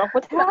god. Bro,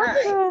 what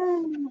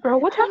happened? Bro,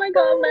 what happened?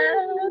 Oh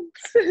my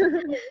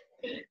god, maths.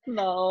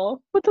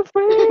 No. What the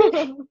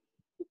frick?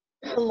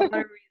 A lot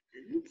of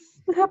reasons.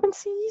 What happened,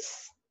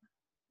 sis?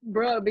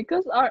 Bro,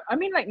 because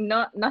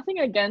nothing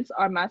against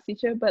our math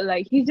teacher, but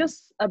like he's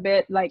just a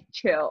bit like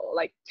chill,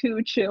 like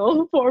too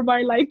chill for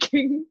my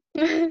liking.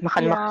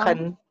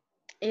 Makan.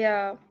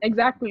 Yeah.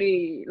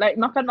 Exactly. Like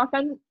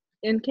makan.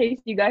 In case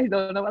you guys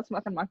don't know what's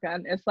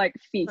makan, it's like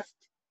feast.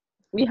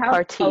 We have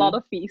a lot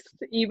of feasts.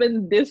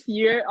 Even this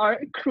year, our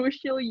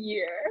crucial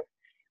year,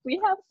 We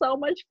have so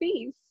much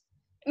peace.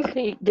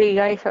 The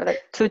guys are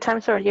like 2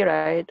 times already,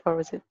 right? Or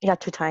was it? Yeah,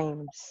 2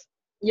 times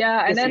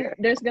Yeah, and this then year.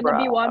 there's gonna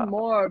be Bruh. one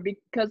more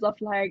because of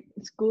like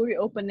school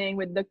reopening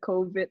with the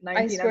COVID I 19.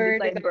 I'm just swear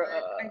to like,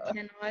 God, I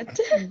cannot.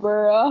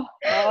 bruh,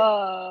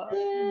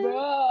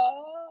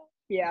 bruh.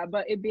 Yeah,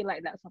 but it be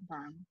like that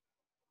sometimes.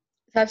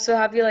 So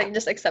have you like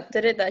just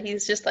accepted it that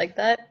he's just like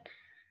that?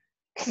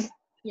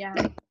 Yeah.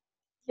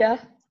 Yeah.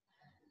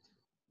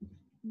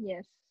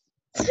 Yes.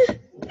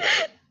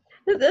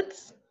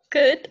 That's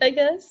good, I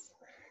guess.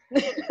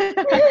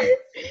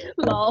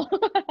 Lol.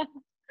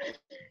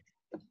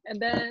 And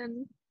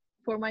then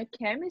for my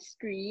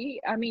chemistry,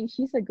 I mean,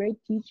 she's a great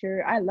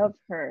teacher. I love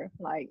her,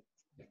 like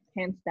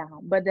hands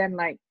down. But then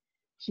like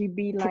she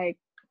be like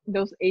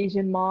those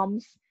Asian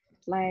moms,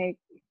 like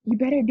you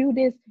better do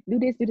this, do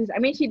this, do this. I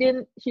mean, she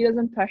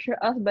doesn't pressure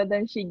us, but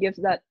then she gives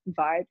that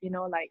vibe,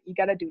 like you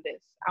gotta do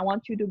this. I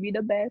want you to be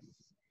the best.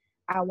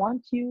 I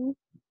want you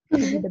to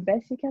be the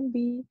best you can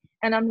be.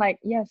 And I'm like,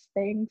 yes,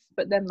 thanks.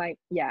 But then like,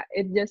 yeah,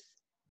 it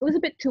was a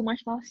bit too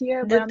much last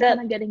year, but Did I'm kind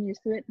that of getting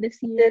used to it this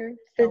did year,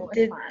 so it's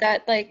did fine.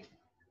 that like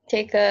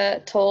take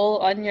a toll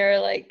on your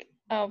like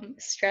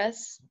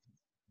stress?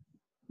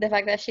 The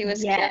fact that she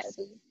was Yes.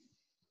 kiasu.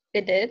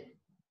 It did?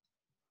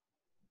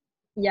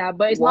 Yeah,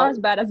 but it's not as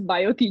bad as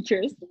bio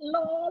teachers.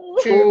 Lol.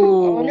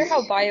 True. I wonder Ooh.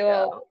 how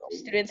bio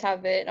students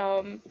have it.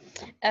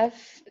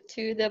 F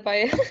to the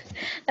bio.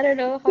 I don't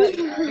know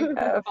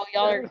how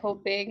y'all are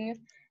coping.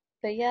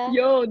 But yeah.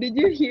 Yo, did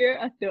you hear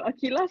Ato?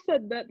 Akila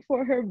said that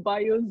for her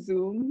bio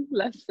Zoom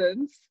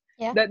lessons,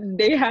 Yeah. that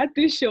they had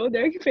to show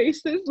their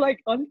faces like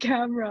on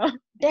camera.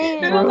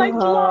 Damn. And I'm like,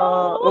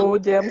 lol. Oh,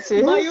 damn,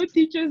 sis. Bio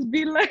teachers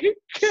be like,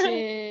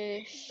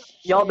 Sheesh.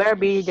 Y'all better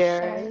be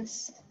there.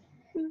 Guys.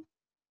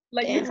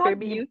 like you Damn. can't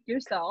Baby. mute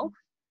yourself.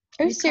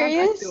 Are you You can't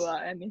serious?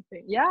 Atua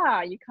anything.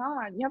 Yeah, you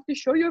can't. You have to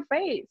show your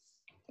face.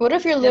 What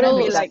if your Then I'd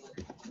little be like,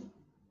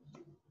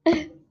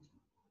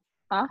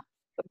 huh?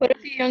 what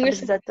if your younger Habis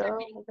siblings that are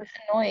being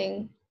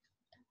annoying?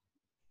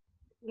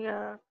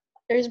 Yeah.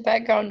 There's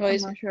background I'm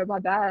noise. not sure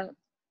about that.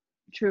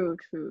 True.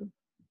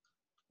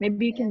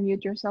 Maybe you can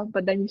mute yourself,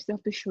 but then you still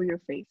have to show your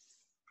face.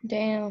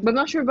 Damn. But I'm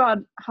not sure about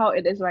how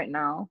it is right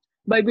now.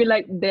 But I'd be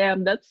like,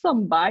 damn, that's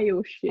some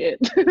bio shit.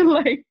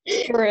 Like,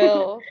 For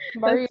real.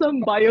 that's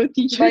some bio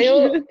teacher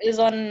Bio shit. is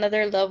on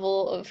another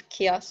level of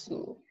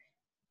kiasu.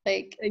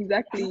 Like,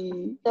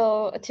 Exactly.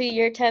 so to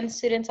year 10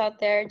 students out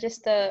there,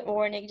 just a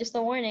warning.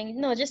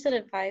 No, just an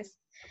advice.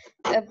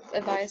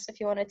 Advice if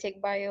you want to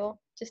take bio,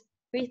 just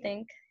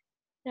rethink.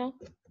 You know?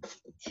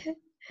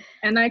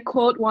 And I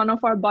quote one of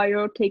our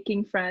bio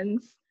taking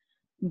friends,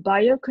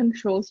 bio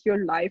controls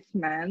your life,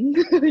 man.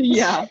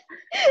 Yeah.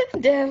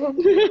 Damn.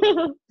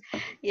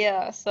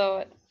 Yeah,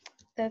 so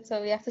that's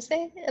what we have to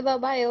say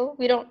about bio.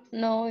 We don't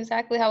know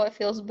exactly how it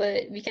feels,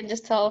 but we can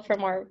just tell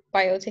from our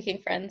bio taking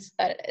friends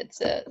that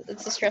it's a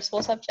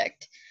stressful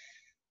subject.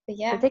 But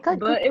yeah. But they got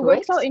But good it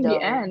works out grades, in the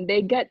though. end.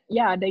 They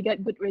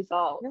get good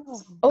results.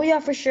 Yeah. Oh yeah,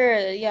 for sure.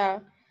 Yeah.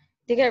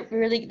 They get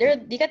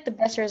the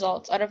best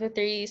results out of the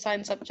 3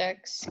 science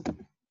subjects.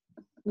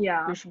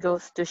 Yeah. Which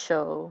goes to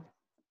show.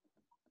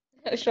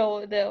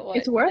 Show the what?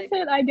 It's worth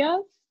it, I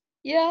guess.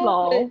 Yeah,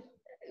 Lol.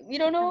 but we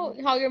don't know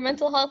how your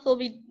mental health will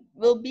be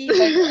by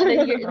the end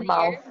of the year.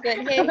 Wow. But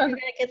hey, you're gonna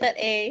get that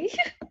A.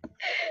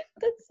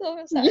 That's so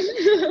sad.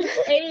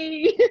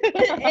 Hey.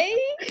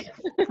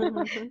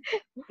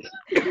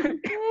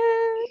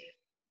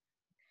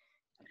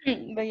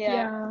 A. But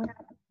yeah,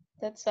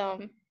 that's I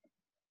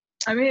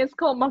mean, it's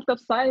called Maktab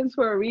Science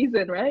for a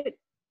reason, right?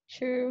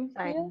 true.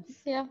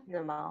 Science. Yeah.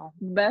 Normal.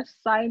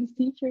 Best science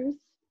teachers.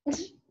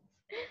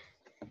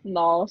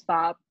 No,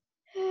 stop.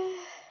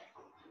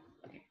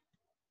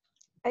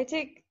 I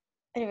take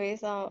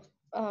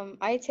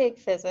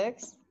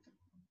physics.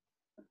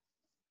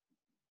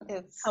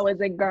 How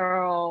is it,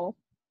 girl?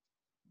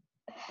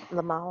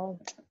 Lamau.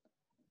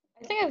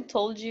 I think I've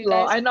told you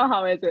Well, guys. I know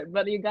how is it,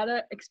 but you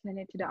gotta explain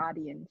it to the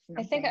audience. You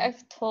know I think what I'm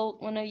I've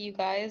told one of you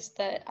guys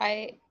that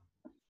I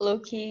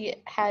low-key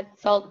had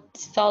felt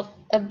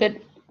a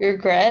bit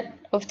regret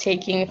of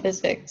taking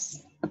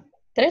physics.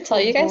 Did I tell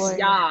you guys? boy. saying?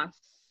 Yeah.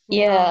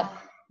 Yeah.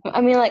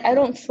 I mean, like, I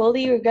don't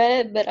fully regret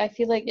it, but I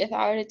feel like if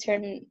I were to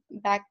turn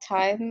back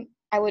time,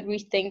 I would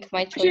rethink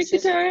my Shake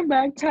choices. your turn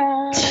back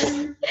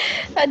time.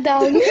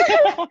 Adam.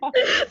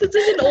 This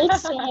is an old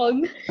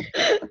song.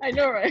 I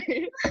know,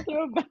 right?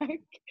 Throwback.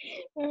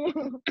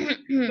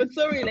 But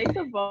so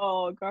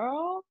relatable,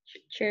 girl.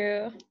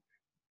 True.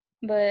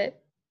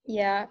 But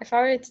yeah, if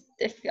I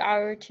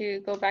were to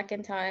go back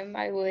in time,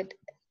 I would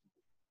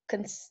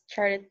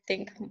try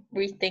to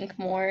rethink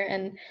more,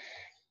 and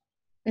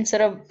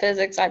instead of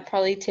physics, I'd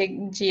probably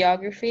take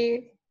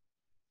geography.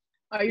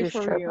 Are you You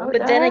for sure real? about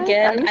But then that?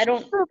 again, Are you I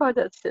don't. sure about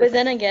that, sis? But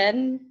then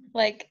again,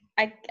 like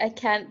I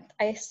can't.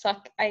 I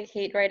suck. I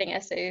hate writing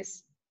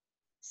essays.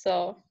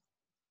 So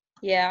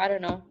yeah, I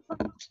don't know.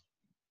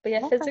 But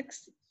yeah, Okay.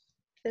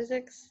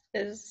 physics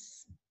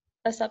is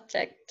a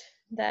subject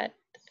that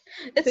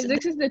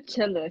Physics is the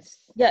chillest.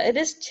 yeah, it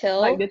is chill.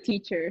 Like the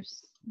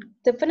teachers.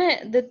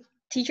 The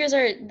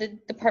the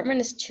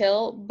department is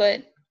chill,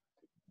 but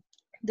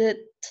the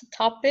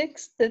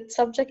topics, the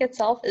subject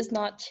itself is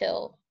not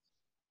chill.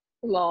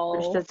 Which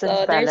Lol. doesn't So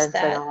there's balance at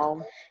that.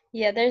 all.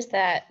 Yeah, there's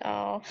that.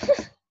 Oh.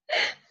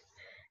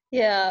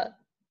 Yeah.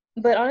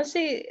 But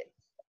honestly,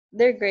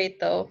 they're great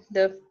though.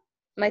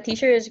 My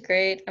teacher is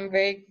great. I'm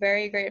very,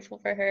 very grateful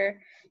for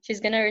her. She's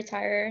gonna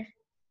retire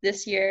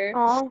this year.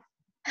 Oh,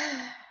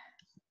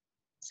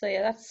 So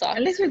yeah, that At sucks.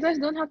 least you guys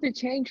don't have to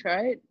change,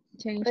 right?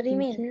 Change What do you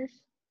mean? teachers.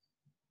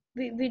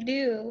 We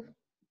do.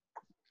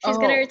 She's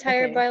gonna Oh,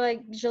 retire okay. by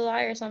like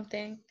July or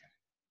something.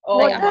 Oh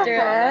Like what the after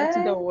that's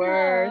the heck?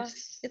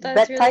 worst. I thought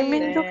Bad it's really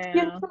timing of Damn.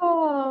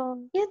 future.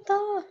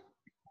 yeah.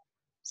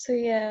 So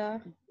yeah,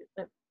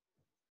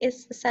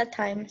 it's sad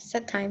times,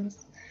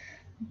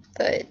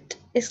 but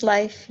it's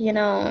life, you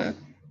know.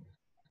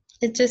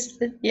 It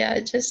just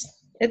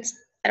it's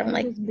I don't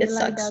like Just be it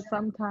like sucks. that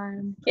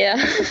sometimes. Yeah.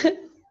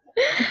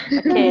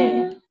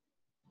 Okay,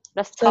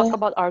 let's talk So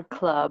about our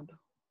club.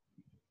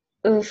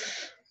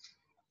 oof.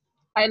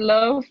 I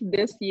love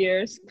this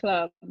year's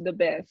club the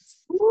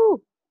best.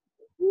 Woo!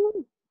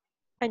 Woo.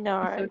 I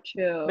know, It's so right?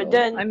 chill. But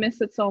then I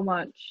miss it so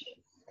much.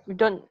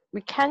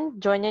 we can't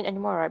join in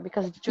anymore, right?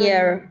 Because June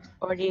Yeah.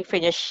 already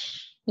finished.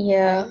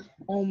 Yeah.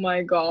 Oh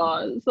my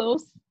god, so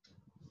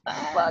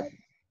sad. But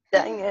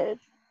dang it.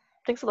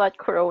 Thanks a lot,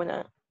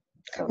 Corona.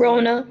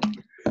 Corona.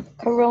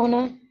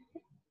 Corona.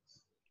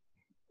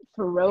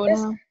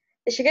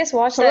 Did you guys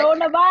watch that?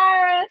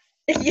 Coronavirus.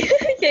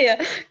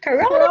 Yeah.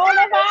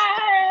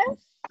 Coronavirus.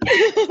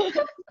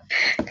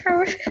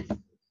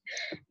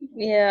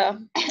 Yeah.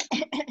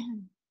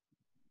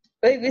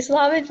 Wait, we still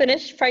haven't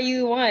finished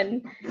Prayu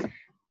 1.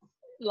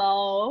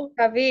 Lol.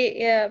 Pravi,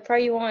 yeah,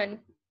 Prayu 1.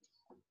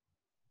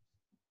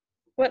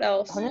 What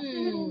else?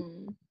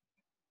 Hmm.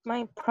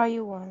 My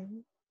prior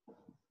one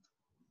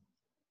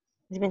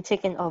has been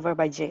taken over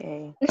by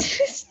JA.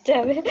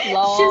 Damn it.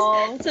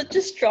 Lol. She's such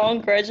a strong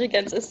grudge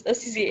against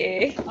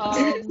SCCA.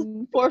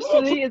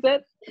 Forcefully, is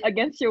it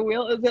against your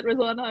will? Is it,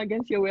 Rizwana,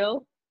 against your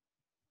will?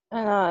 I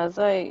don't know, it's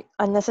like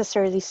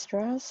unnecessarily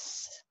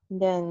stressed.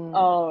 Then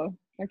Oh,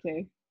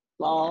 okay.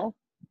 Lol.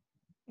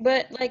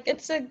 But like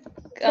it's a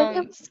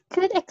it's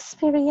good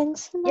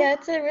experience. You know? yeah,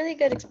 it's a really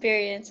good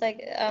experience. Like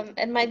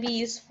it might be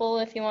useful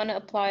if you want to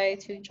apply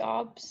to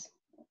jobs.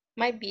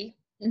 Might be.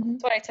 Mm-hmm.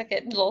 That's what I took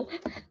it. Lol.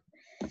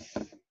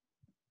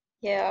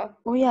 Yeah.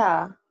 Oh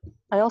yeah.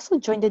 I also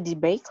joined the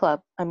debate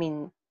club. I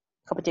mean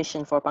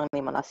competition for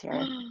Panglima last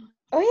year.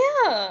 Oh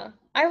yeah.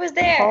 I was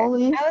there.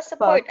 Holy I was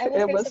support. fuck, I was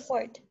it there was-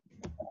 support.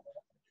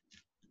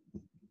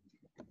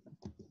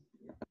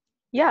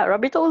 Yeah,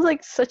 Rabito was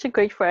like such a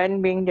great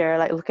friend being there,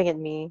 like looking at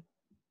me,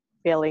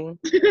 failing.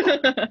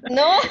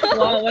 No.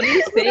 Wow, what are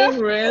you saying,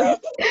 Riz?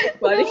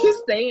 What are No.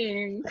 you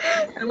saying?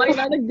 Am I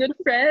not a good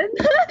friend?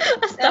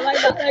 Am I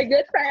not a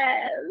good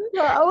friend?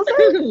 No, I was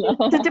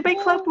like, the debate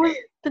club was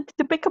the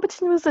debate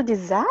competition was a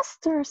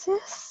disaster,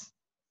 sis.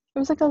 It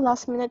was like a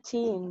last minute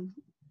team.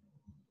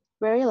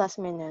 Very last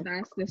minute.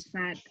 That's the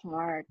sad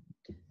part.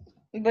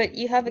 But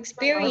you have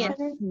experience.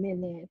 Last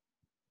minute.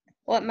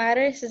 What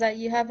matters is that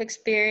you have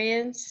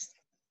experience.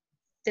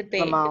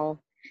 Debate. Lamau.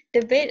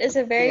 Debate is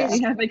a very Yeah.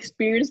 We have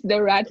experienced the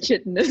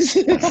ratchetness.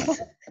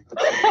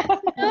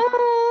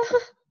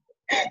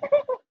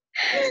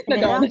 And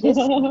then now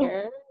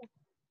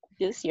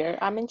this year,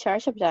 I'm in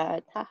charge of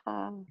that.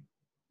 Haha.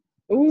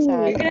 Ooh.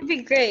 You're gonna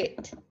be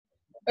great.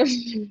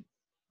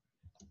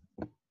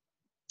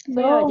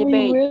 No, we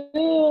debate.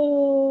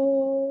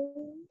 will.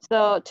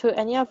 So to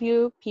any of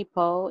you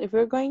people, if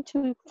you're going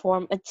to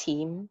form a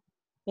team,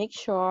 make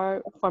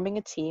sure forming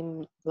a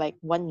team like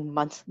 1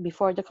 month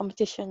before the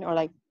competition, or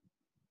like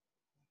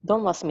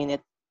don't last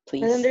minute,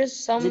 please. And then there's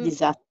It's a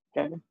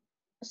disaster.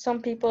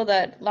 some people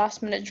that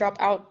last minute drop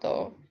out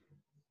though.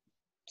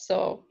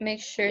 So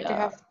make sure to Yeah.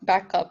 have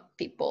backup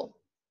people.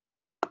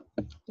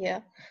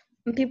 Yeah.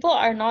 And people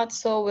are not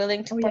so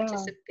willing to Oh, yeah.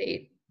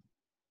 participate.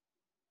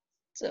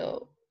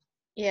 So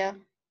yeah.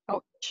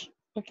 Ouch.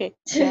 Okay.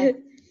 Yeah.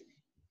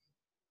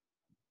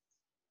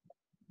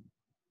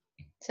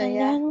 So And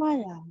yeah. then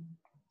wala.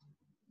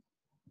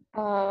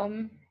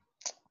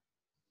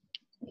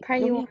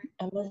 Prayu.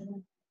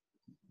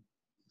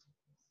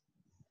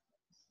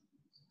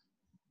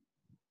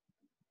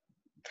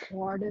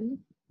 Warden.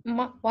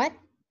 What?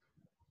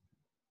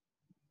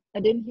 I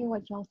didn't hear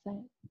what y'all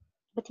said.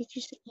 What did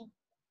you say?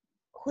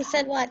 Who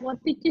said what?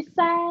 What did you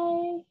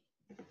say?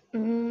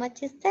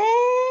 What you say?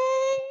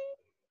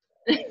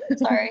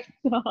 Sorry.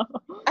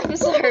 I'm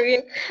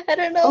sorry. I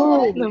don't know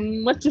Oh.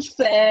 What you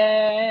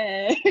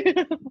say?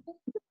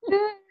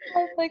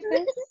 what. Like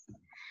this.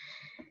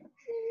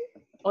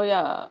 Oh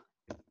yeah.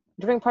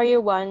 During prior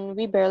one,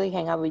 we barely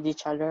hang out with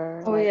each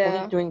other. Oh, like, yeah.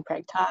 Only during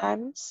break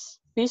times.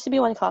 We used to be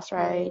one class,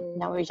 right? Oh.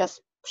 Now we're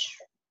just.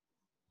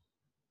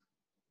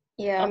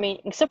 Yeah. I mean,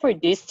 except for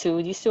these two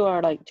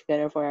are like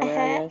together forever,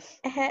 I guess.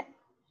 I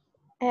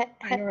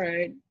know,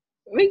 right?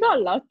 We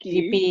got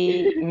lucky.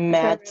 GP,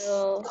 maths,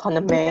 real.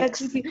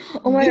 economics.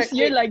 Oh my This god.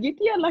 year, lagi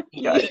dia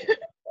lucky. God.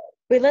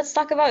 Wait, let's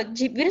talk about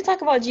we didn't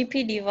talk about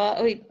GP Diva.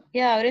 Wait,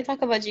 Yeah, we didn't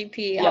talk about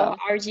GP. Yeah. How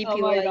our GP Oh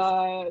my was.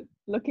 god.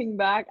 Looking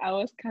back, I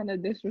was kind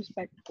of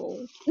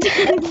disrespectful.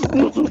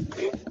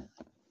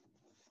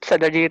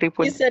 Sadadiri She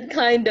pun. said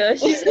kinda.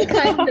 She said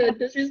kinda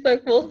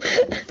disrespectful.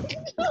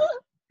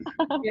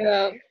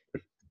 Yeah.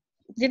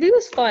 GP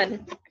was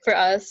fun for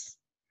us.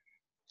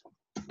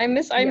 I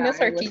miss Yeah,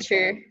 our it was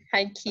teacher, fun.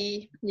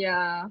 Heike.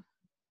 Yeah.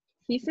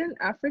 He's in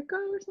Africa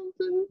or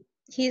something?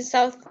 He's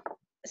South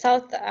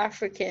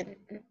African.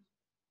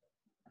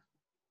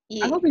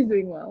 I hope he's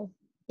doing well.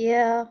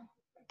 Yeah.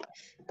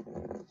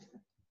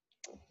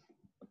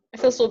 I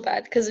feel so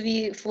bad because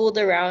we fooled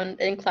around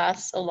in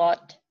class a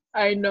lot.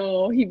 I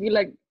know. He'd be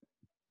like,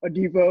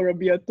 Adiba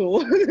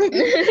Rabiato.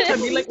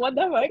 I'd be like, what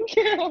the fuck?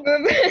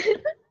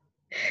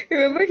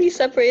 Remember he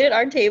separated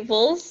our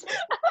tables?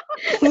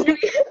 And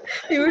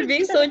we were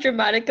being so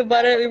dramatic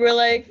about it. We were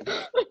like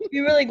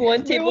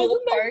one It table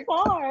wasn't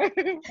apart.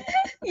 that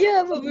far.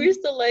 Yeah, but we were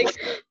still like,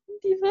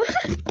 Diva.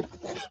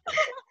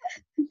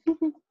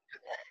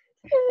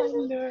 I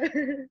know.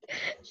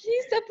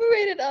 She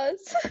separated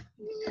us.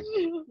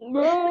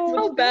 Bro.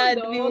 How But bad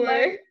still, we though, were.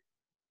 like,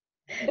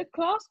 the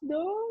class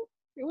though,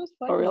 it was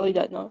funny. Oh, really?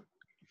 That no.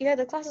 Yeah,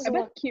 the class is I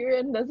bet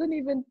Kieran doesn't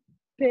even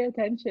pay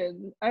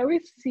attention. I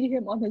always see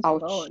him on his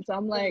Ouch. phone, so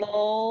I'm like,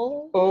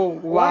 lol. Oh,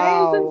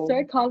 why isn't wow.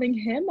 Sir calling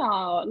him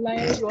out? Like,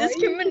 why are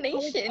you calling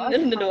Discrimination.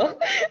 us No.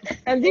 out?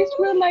 At least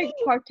we're like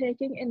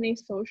partaking in a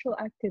social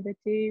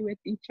activity with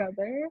each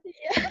other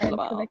Yeah. and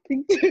Wow.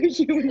 connecting to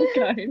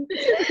humankind.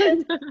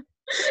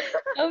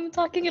 I'm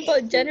talking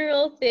about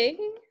general things.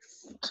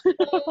 So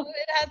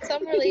it had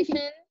some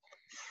relation.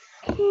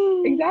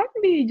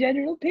 Exactly,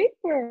 general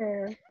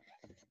paper.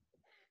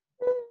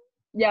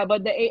 Yeah,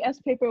 but the AS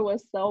paper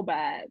was so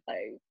bad.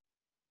 Like,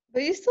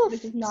 But you still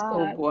this is Oh,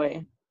 not.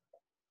 boy.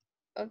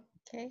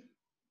 okay.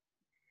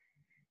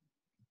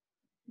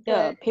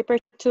 Yeah, But paper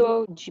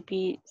 2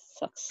 GP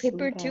sucks. so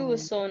paper 2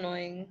 was bad. so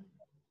annoying.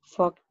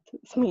 Fuck.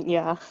 I mean,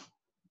 yeah.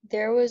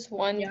 There was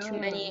one too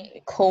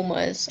many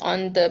commas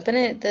on the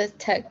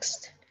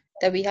text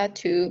that we had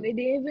to They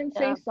didn't even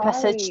say Yeah, sorry.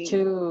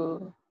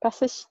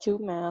 Passage 2,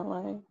 man.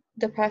 Like,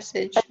 the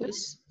passage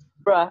was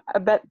bruh, I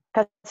bet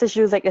Passage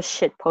 2 is like a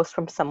shit post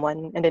from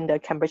someone, and then the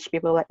Cambridge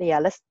people were like, yeah,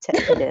 let's check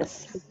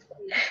this.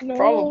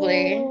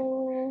 Probably.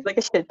 No. Like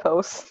a shit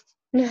post.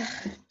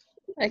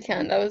 I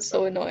can't. That was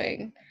so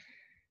annoying.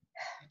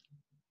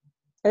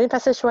 I think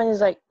Passage 1 is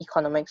like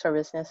economics or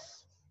business.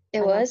 It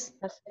kind of was?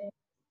 essay.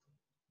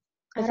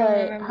 I It's don't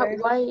like, remember.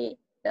 why,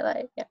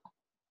 like, yeah.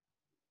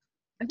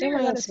 I think I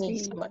got a Reminds me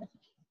C so much.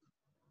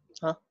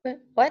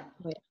 What?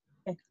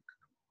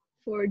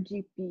 for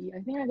GP.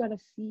 I think I got a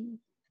C.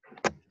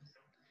 It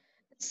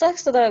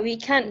sucks though that we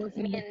It can't. was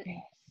in the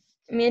face.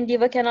 Me and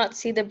Diva cannot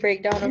see the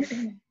breakdown of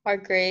our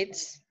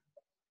grades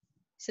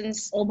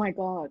since Oh my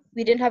god.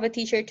 we didn't have a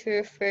teacher to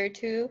refer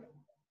to.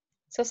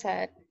 So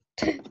sad.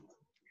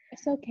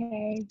 It's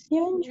okay.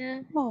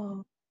 Yeah,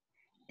 Oh,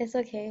 it's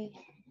okay.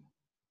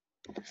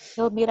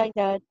 it'll be like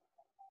that.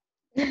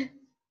 But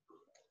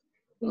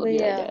It'll be like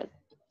yeah, that.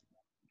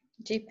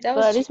 that But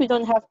was at least we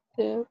don't have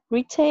to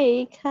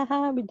retake.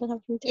 Haha, we don't have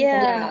to retake.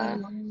 yeah.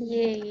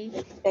 Yay.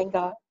 Thank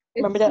God.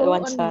 It's Remember that so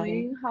one time?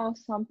 annoying how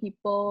some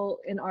people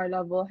in our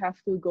level have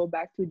to go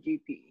back to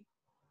GP.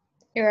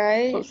 You're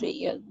right. So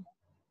sad.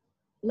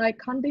 Like,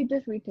 can't they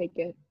just retake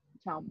it?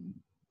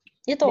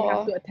 They Ito.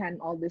 have to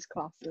attend all these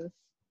classes.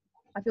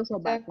 I feel so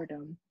bad for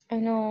them. I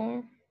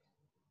know.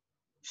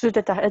 So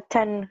that at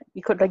 10,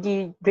 ikut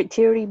lagi grade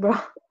theory, bro.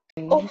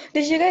 Oh,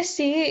 did you guys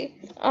see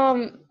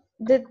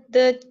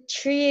the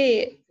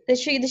tree?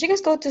 Did you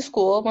guys go to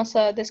school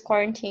masa this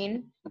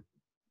quarantine?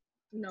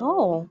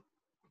 No.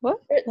 What?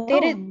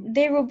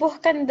 They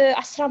rubuhkan the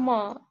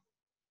asrama.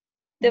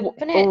 The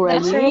Really?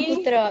 asrama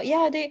putra.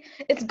 Yeah,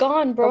 it's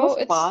gone, That bro. was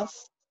It's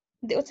fast.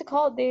 what's it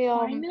called?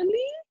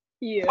 Finally?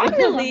 Yeah.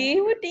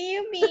 Finally. What do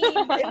you mean?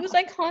 It was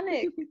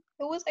iconic. It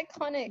was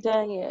iconic.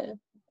 Dang it.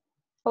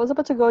 I was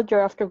about to go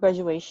there after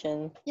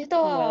graduation. Ito.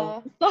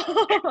 Well.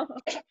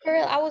 For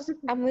real,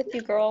 I'm with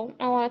you, girl.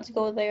 I wanted to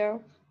go there.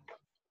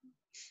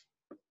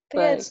 But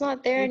yeah, it's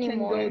not there you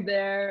anymore. can go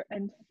there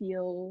and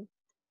feel.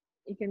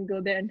 You can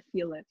go there and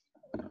feel it.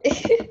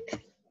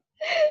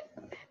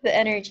 The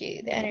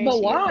energy.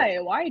 But why?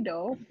 Why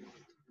though?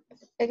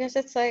 I guess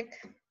it's like,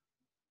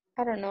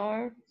 I don't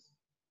know.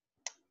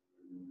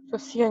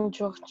 Kasi yan,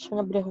 George,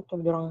 nabili ko ito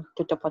durang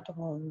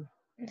tutapatungan.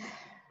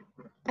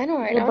 I know,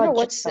 right? I don't know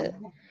what's the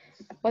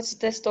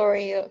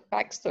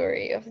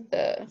backstory of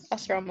the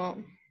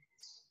asrama.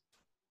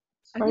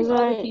 I think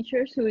all the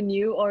teachers who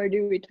knew already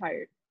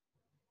retired.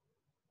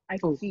 I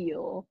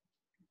feel.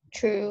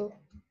 True.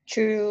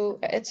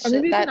 It's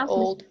that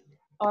old.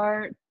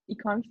 Our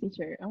economics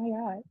teacher. Oh my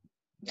god.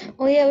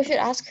 Oh yeah, we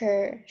should ask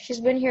her. She's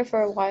been here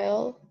for a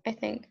while, I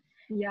think.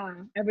 Yeah,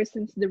 ever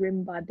since the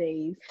Rimba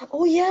days.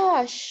 Oh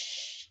yeah.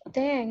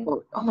 Dang.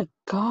 Oh my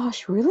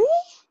gosh, really?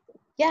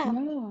 Yeah.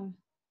 Yeah.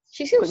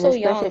 She seems so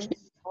young.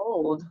 She's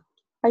old.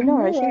 I know,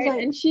 right? She's right?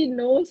 like, and she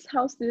knows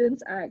how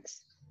students act.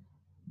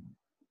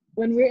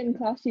 when we're in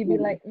class, she'd be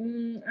like,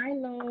 I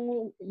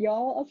know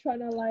y'all are trying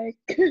to like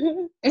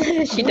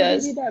She don't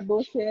give does. me that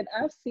bullshit.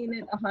 I've seen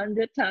it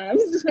 100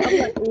 times. I'm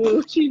like,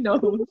 ooh, she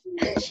knows.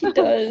 She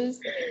does.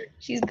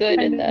 She's good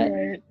I at know, that.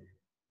 right?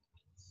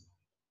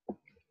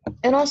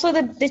 And also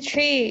the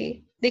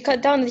tree. They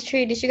cut down the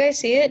tree. Did you guys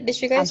see it? Did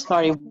you I'm guys?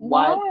 sorry,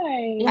 what?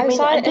 Why? Yeah, I I mean,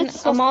 saw it in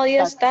that's so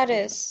Amalia's sad.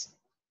 status.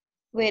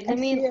 Wait, I let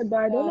see me. it, but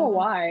I don't know Yeah.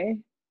 why.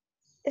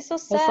 It's so I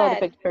saw the sad.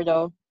 picture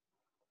though.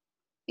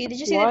 Did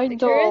you see the Why pictures?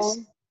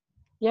 though?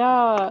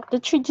 Yeah, the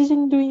tree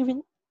doesn't do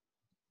even.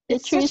 The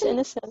It's tree such is an.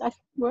 innocent. I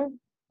swear.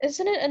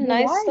 Isn't it a But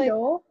nice why like?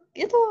 though?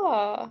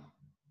 Ito.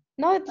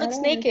 No, it I looks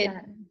don't naked.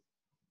 understand.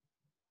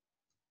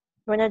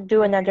 Wanna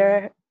do Alright.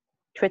 another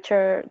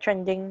Twitter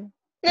trending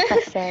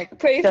hashtag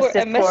Pray for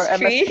justice for MS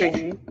Tree.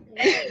 MS3.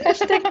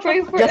 Hashtag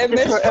pray for Justice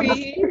MS for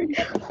Tree. MS3.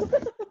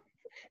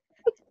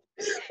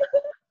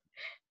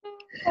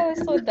 Oh,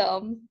 so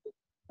dumb.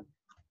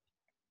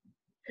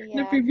 The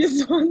Yeah.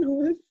 previous one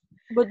was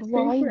But pray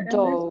why for MS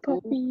though?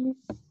 puppies.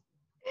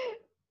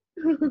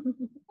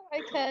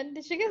 I can't.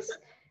 Did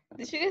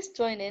you guys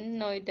join in?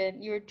 No, you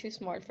didn't. You were too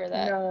smart for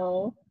that.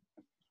 No.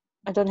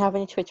 I don't have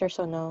any Twitter,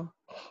 so no.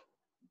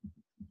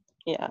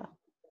 Yeah.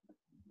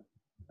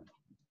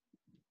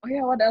 Oh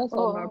yeah, what else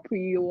on our Oh,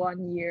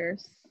 pre-1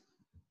 years?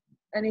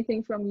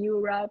 Anything from you,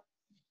 Rap?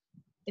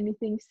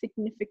 Anything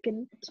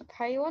significant?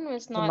 Paiwan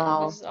was the not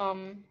mouth. was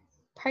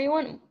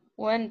Paiwan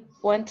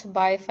went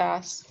by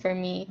fast for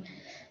me,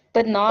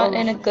 but not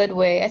in a Oh, good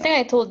way. I think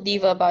I told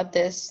Diva about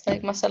this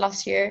like masa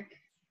last year.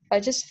 I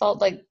just felt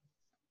like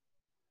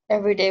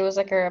every day was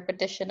like a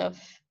repetition of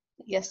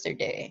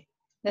yesterday.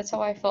 That's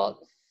how I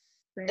felt.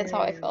 That's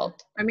how I Same.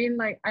 felt. I mean,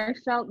 like, I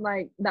felt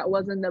like that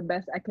wasn't the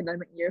best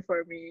academic year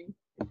for me.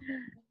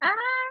 Ah,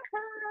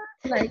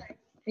 like,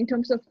 in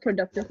terms of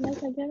productiveness,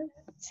 I guess.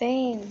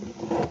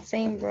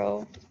 Same,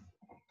 bro.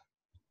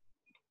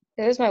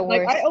 It was my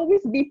Like, I worst.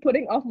 always be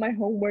putting off my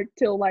homework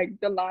till like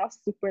the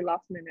super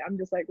last minute. I'm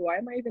just like, why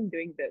am I even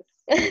doing this?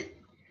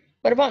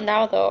 What about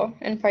now though?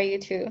 And for you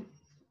too?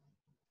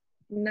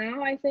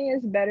 Now I think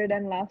it's better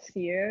than last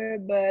year,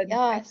 but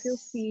I still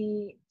Yes.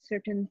 see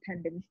certain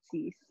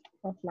tendencies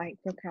of like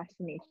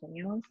procrastination,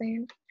 you know what I'm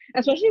saying?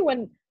 Especially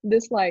when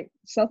this like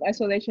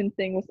self-isolation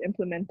thing was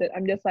implemented,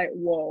 I'm just like,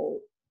 whoa,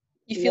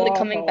 You feel it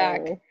coming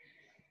back. whoa.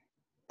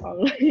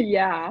 Oh,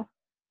 yeah.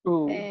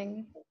 ooh.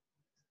 Dang.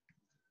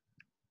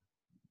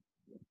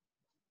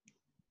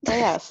 Oh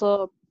yeah,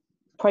 so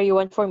prior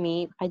one for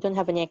me, I don't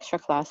have any extra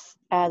class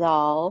at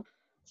all.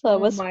 So it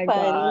Oh was my fun.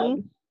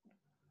 God.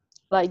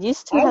 Like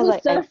used to I have was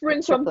like an suffering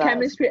extra from class.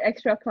 chemistry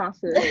extra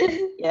classes.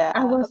 Yeah.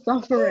 I was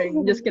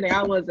suffering. Just kidding,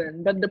 I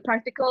wasn't. But the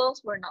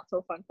practicals were not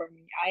so fun for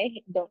me.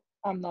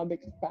 I'm not a big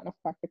fan of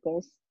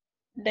practicals.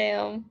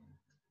 Damn.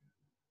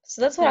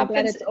 So that's what I'm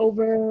glad happens. it's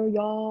over,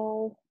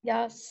 y'all.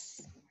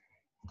 Yes.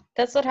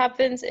 That's what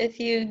happens if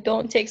you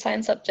don't take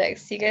science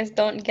subjects. You guys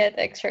don't get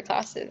extra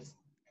classes.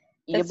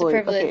 Yeah, That's the boy.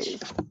 Okay. privilege.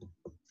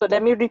 So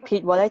let me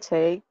repeat what I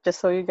take, just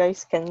so you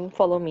guys can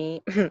follow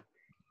me.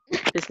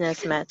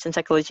 Business, maths, and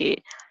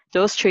psychology.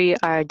 Those three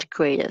are the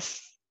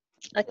greatest.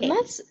 Okay.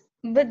 Maths,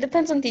 but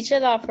depends on teacher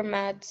though for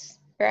maths,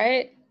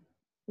 right?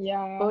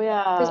 Yeah. Oh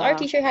Because our yeah.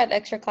 teacher had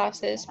extra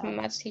classes, my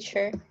maths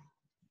teacher.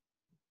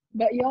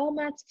 But y'all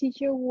maths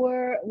teacher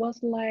was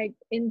like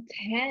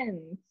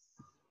intense.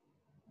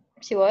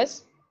 She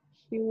was?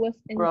 She was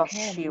Rough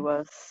she intense.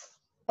 was.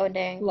 Oh,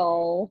 dang.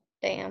 Lol.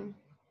 Damn.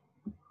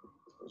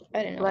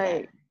 I didn't know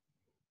that. Like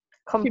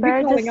She be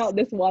compare calling this out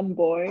this one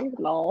boy.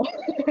 Lol.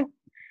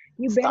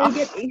 You better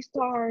get stuff. A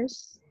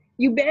stars.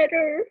 You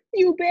better.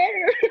 You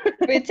better.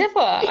 Wait, Tifa,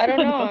 I don't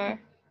Oh, no. know.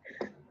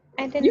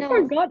 I didn't You know.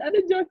 forgot ano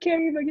jo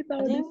carry I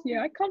Magitawa this think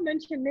year. I can't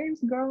mention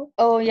names, girl.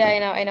 Oh, yeah,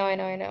 I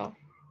know.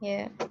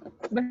 Yeah.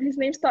 But his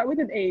name start with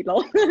an A.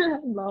 Lol.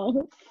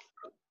 Lol.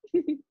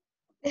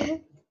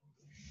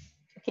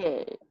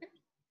 okay.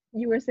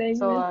 You were saying,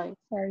 So Miss? like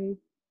Sorry.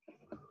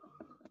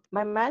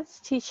 my maths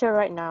teacher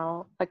right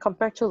now, like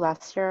compared to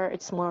last year,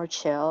 it's more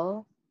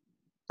chill.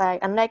 Like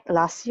unlike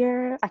last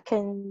year, I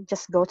can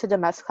just go to the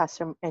maths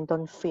classroom and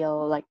don't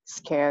feel like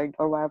scared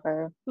or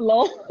whatever.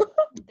 Lol.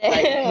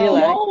 Like Damn.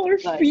 relax. Y'all were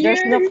Like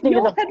there's fear. nothing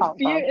Y'all gonna had pop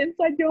fear up.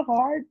 inside your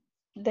heart.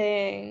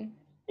 Dang.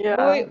 Yeah.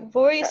 What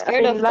were you I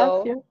scared mean of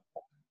last though? year.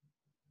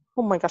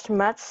 Oh my gosh,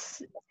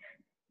 maths.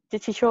 The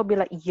teacher will be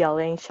like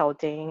yelling,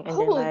 shouting, and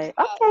then Oh, like,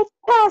 okay,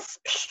 pass.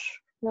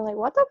 You're like,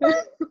 what the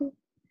fuck?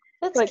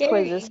 that's Like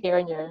quizzes scary. here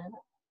and there.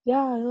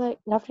 Yeah, like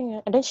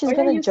nothing. And then Oh she's yeah,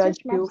 gonna you judge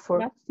switched you for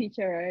maths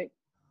teacher, right?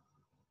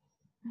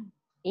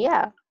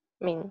 yeah.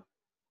 I mean,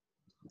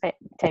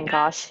 thank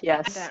gosh,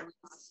 yes. Adams.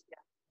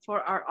 For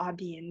our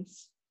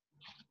audience.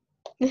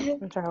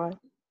 I'm sorry. What?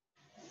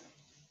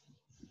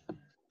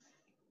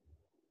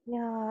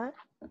 Yeah,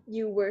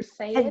 You were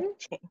you can saying?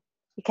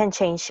 you can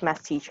change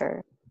math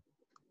teacher.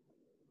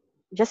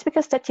 Just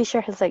because that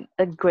teacher has like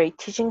a great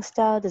teaching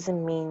style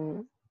doesn't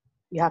mean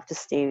you have to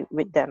stay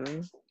with them.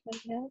 I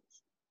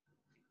guess.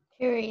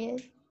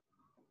 Period.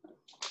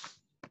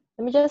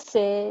 Let me just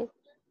say,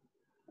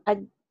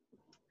 I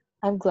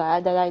I'm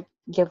glad that I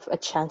give a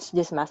chance to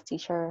this math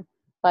teacher.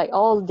 Like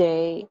all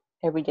day,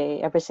 every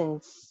day, ever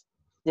since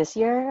this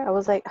year, I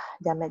was like, "Ah,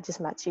 damn it, just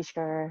math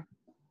teacher."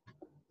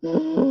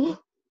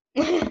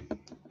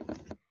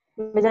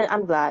 But then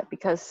I'm glad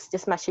because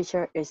this math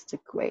teacher is the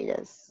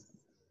greatest.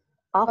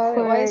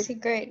 Why is Awkward, he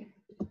great?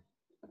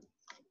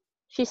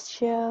 she's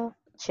chill.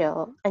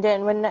 And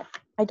then when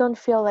I don't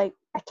feel like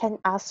I can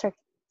ask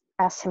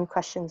him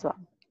questions well.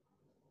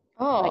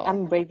 Like Oh,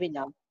 I'm brave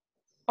enough.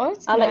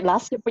 it's I like nice.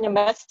 last year for your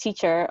math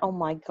teacher. Oh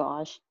my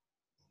gosh,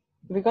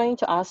 we're going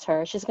to ask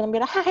her. She's gonna be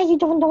like, "Hi, you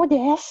don't know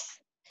this."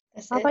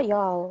 That's How it. about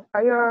y'all?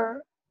 Are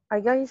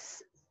you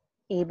guys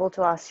able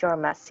to ask your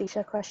math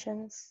teacher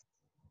questions?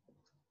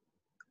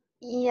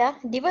 Yeah,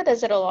 Diva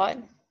does it a lot.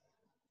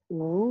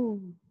 Ooh.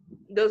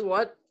 Does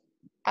what?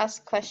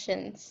 Ask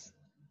questions,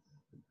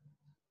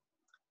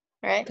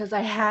 right? Because I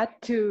had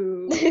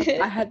to.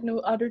 I had no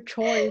other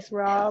choice,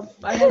 Rob.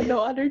 I had no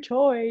other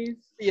choice.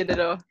 You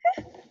know.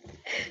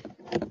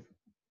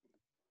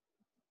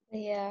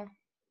 Yeah.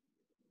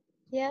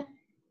 Yeah.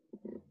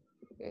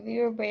 We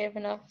were brave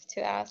enough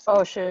to ask.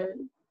 Oh shit.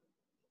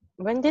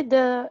 When did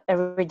the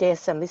everyday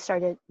assembly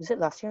started? Was it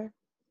last year?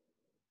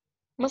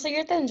 Masa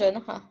year 10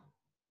 dyan, huh?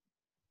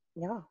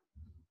 Yeah.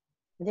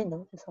 I didn't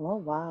notice. Oh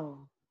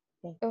wow.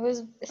 Okay. It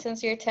was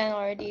since year 10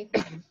 already.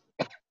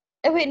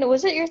 Oh, wait, no,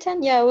 was it year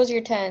 10? Yeah, it was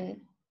year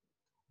 10.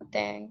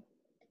 Dang.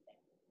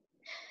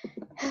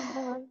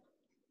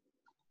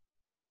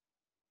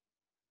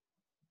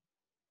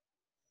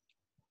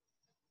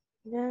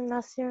 Then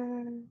last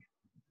year,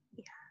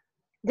 yeah.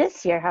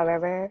 This year,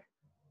 however,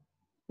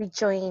 we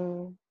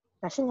joined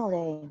National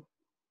Day.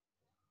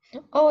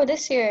 Oh,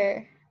 this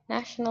year,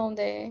 National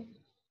Day.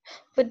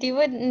 But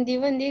Diva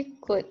hindi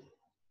quit.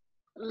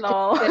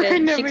 No, I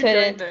Couldn't. She never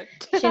couldn't. joined it.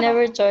 She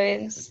never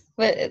joins.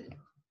 But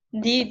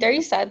are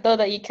you sad though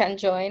that you can't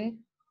join?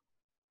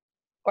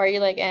 Or are you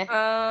like, eh?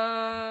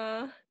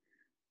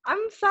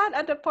 I'm sad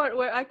at the part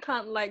where I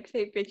can't like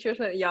take pictures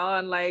with y'all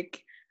and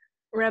like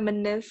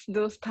reminisce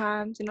those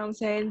times. You know what I'm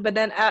saying? But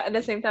then at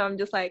the same time, I'm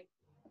just like,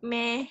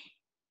 meh.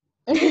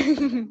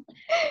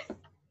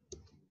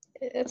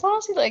 It's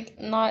honestly like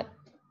not.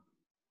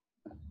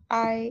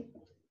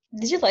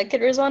 Did you like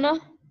it, Rizwana?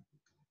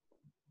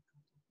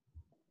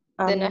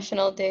 The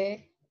National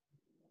Day.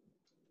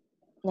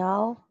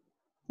 No,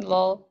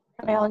 Lol.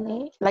 I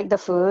only like the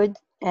food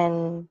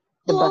and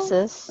the Lol.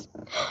 buses.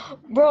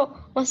 Bro,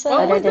 What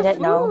Other was than the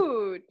that, no.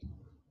 food?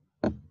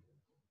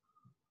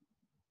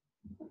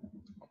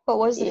 What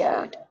was the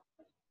Yeah. food?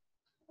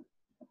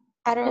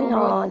 I don't You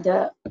remember. know,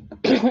 the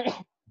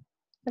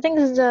I think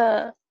it's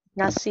the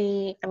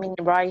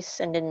rice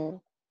and then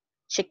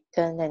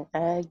chicken and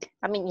egg.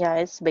 I mean, yeah,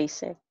 it's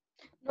basic.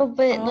 No,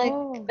 but like,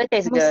 Oh. But it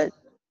tastes mas- good.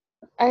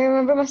 I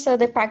remember my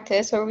Sunday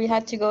practice where we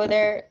had to go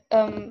there,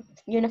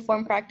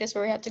 uniform practice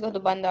where we had to go to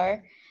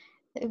Bandar.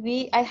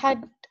 I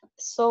had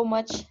so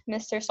much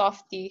Mr.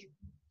 Softy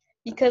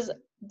because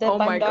Oh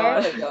my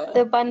god.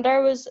 the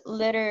Bandar was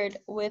littered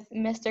with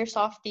Mr.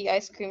 Softy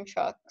ice cream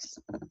trucks.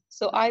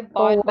 So I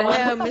bought one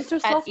Damn, Mr.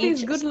 at Softy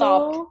is each good stop.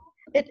 low.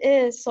 It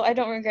is, so I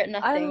don't regret I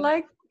nothing.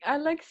 like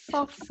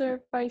soft serve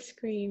ice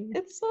cream.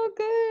 It's so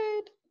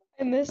good.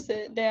 I miss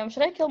it. Damn.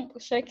 Should I call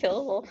Mr.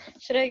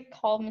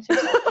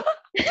 Softy?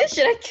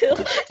 Should I kill?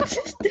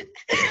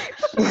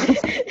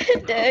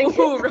 Dang.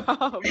 Ooh,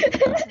 Rob.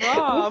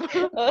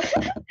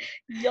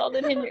 Y'all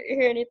didn't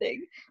hear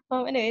anything.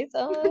 Anyways,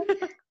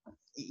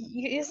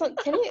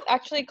 can you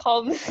actually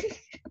call me?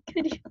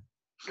 Can you?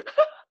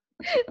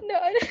 No,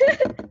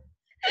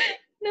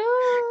 no.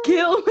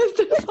 Kill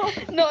Mr.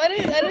 Softy. No, I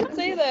didn't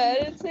say that.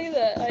 I didn't say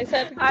that. I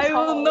said I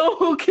will call. know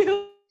who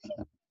killed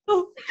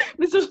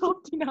Mr.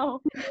 Softy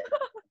now.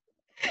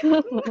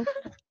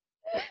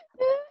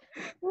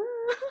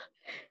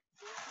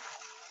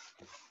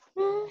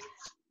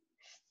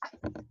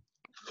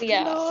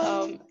 Yeah.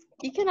 No.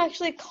 You can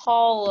actually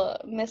call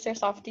Mr.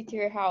 Softy to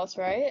your house,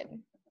 right?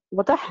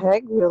 What the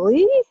heck,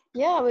 really?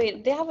 Yeah.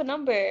 Wait, they have a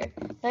number.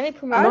 Let me I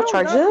promote. No don't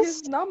got charges?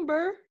 his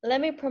number.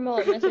 Let me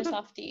promote Mr.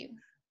 Softy.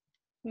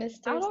 I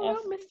Mr. don't Softy.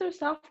 know Mr.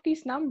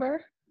 Softy's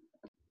number.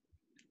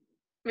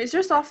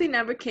 Mr. Softy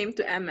never came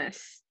to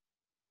MS.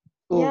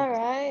 Yeah,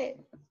 right.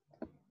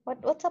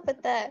 What's up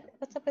with that?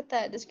 What's up with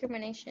that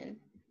discrimination?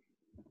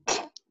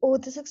 Oh,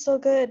 this looks so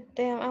good.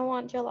 Damn, I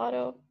want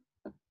gelato.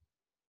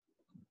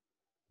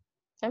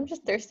 I'm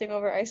just thirsting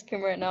over ice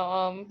cream right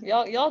now.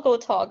 Y'all go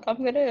talk.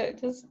 I'm gonna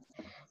just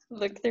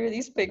look through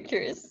these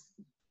pictures.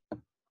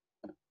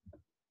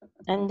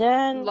 And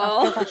then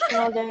Lol. after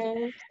National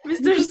Day,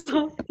 Mr.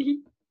 Softy.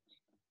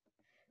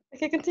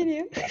 Okay,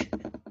 continue.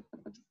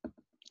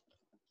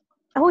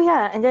 oh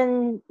yeah, and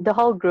then the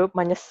whole group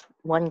minus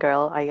one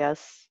girl, I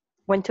guess,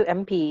 went to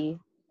MP.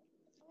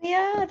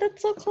 Yeah,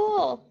 that's so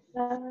cool.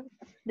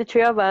 The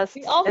three of us,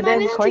 We all and then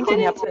managed to quarantine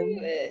get into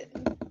happened.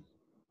 it.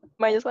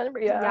 Minus one,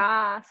 yeah.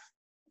 Yes.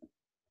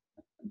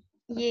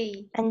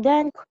 Yay. And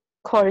then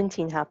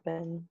quarantine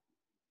happened.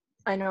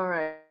 I know,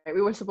 right?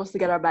 We were supposed to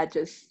get our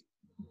badges.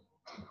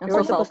 I'm We so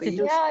were supposed to salty.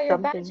 do Yeah, your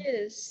something.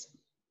 badges.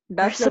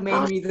 That's We're the main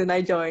supposed- reason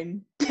I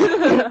joined.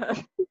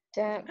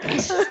 Damn.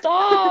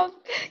 Stop.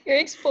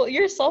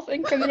 You're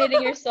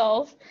self-incriminating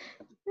yourself.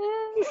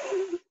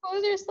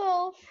 Expose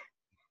yourself.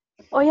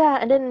 Oh yeah,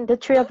 and then the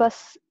three of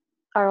us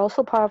are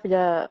also part of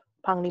the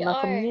Panglima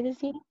are.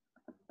 community.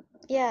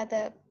 Yeah,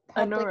 the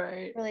I know, public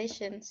right?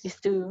 relations.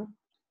 These two.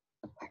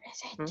 What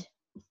is it? Hmm?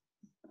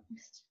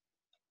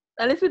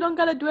 At least we don't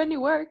gotta do any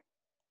work.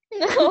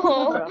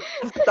 No.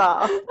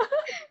 Stop.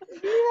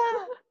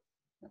 Yeah.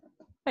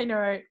 I know,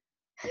 right?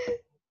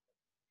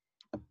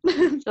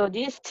 So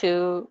these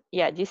two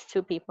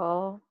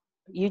people,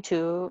 you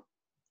two,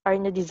 are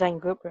in the design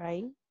group,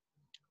 right?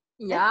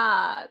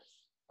 Yes.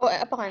 Oh,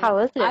 apakan. How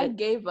is I it?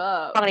 gave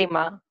up.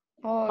 Panglima.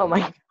 Oh Oh,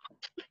 my.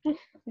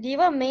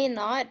 Diva may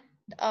not.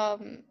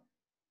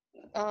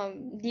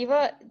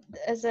 Diva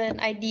is an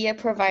idea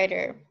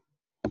provider.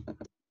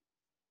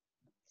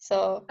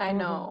 So. I Mhm.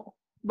 know.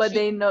 But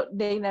She-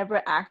 they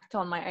never act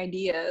on my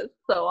ideas.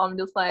 So I'm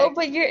just Oh, like,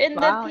 but you're in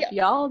wow, the.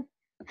 y'all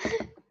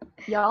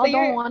But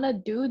don't you're. wanna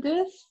do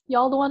this?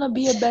 Y'all don't wanna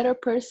be a better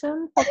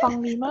person for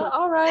Panglima?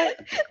 Alright.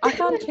 I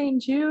can't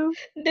change you.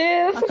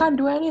 Damn. I can't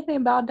do anything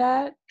about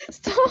that.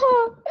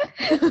 Stop.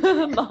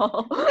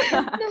 No.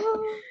 No.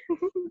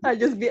 I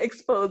just be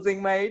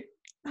exposing my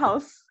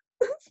house,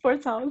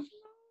 sports house.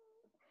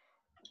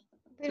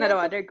 Wait, No, what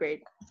no, the- they're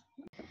great.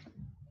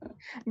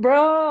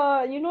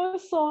 Bro, you know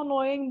it's so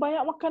annoying.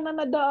 Banyak makanan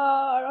na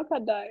da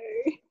kadai.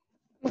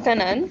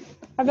 Makanan?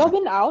 Have y'all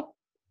been out?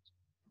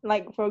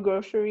 Like for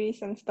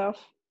groceries and stuff?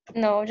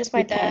 No, just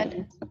my dad.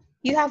 Weekend.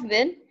 You have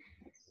been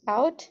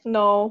out?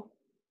 No.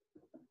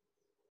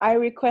 I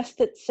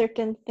requested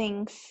certain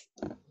things,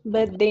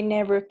 but they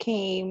never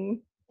came.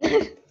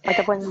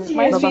 Ataupun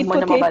My Yes. sweet babang mo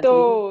na mabati.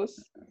 potatoes.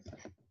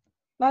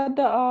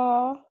 Nada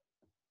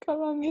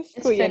Kalangis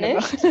It's ko yan na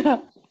ba?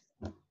 finished?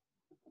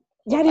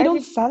 Yeah, they I don't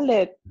would- sell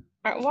it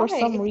for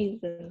some Why?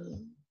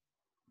 reason.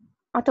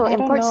 Ato, I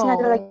don't imports na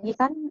know. lagi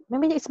kan?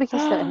 Maybe it's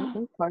because the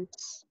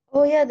imports.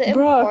 Oh yeah, the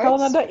Bruh, kalau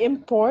imports. nada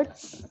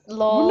imports, we're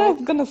Lol. not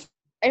gonna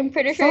I'm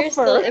pretty sure it's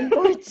still suffer.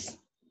 imports.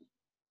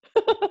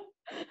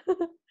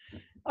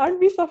 Aren't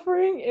we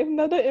suffering if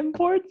nada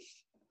imports?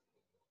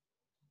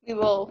 We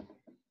will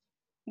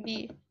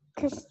be.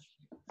 Because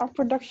our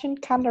production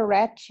kind of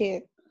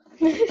ratchet.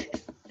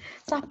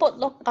 Sapot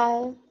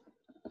lokal.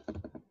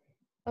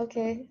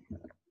 Okay.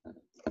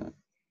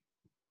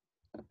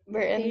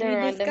 We're in the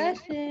random.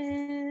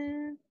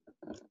 discussion.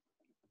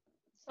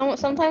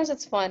 Sometimes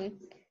it's fun.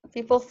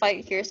 People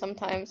fight here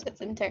sometimes.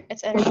 It's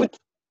entertaining.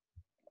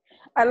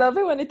 I love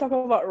it when they talk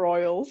about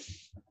royals.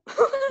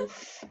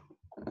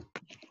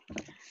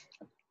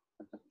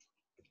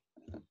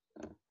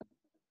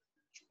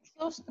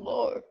 So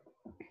slow.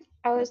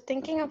 I was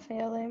thinking of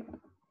failing.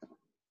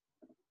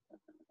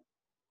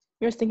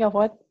 You're thinking of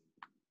what?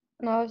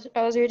 No,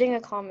 I was reading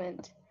a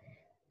comment.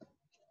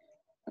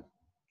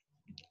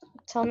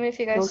 Tell me if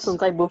you No guys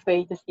sungkay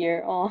buffet this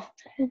year. Oh.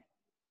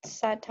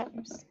 sad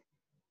times.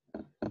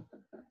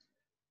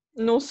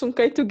 No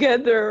sungkay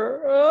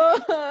together.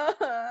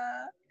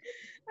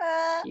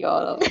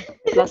 Y'all.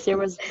 Last year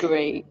was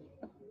great.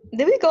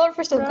 Did we go out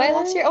for Sungkai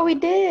last Right? year? Oh, we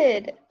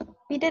did.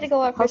 We did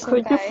go out for How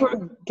could you Sungkai.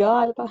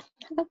 forget?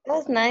 That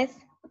was nice.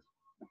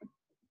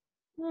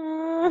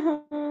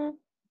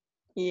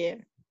 Yeah.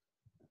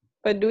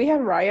 But do we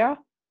have Raya?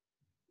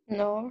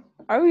 No.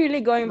 Are we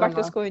really going back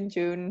to No. school in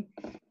June?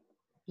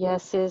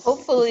 Yes, it's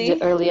Hopefully.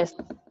 the earliest.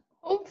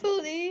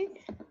 Hopefully.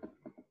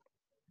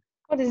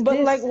 What is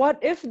But this? like, what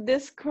if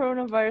this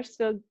coronavirus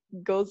still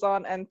goes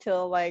on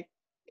until like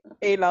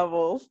A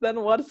levels?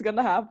 Then what's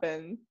gonna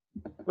happen?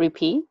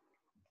 Repeat?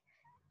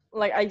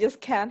 Like, I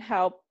just can't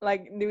help.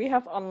 Like, do we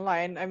have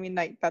online? I mean,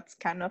 like, that's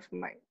kind of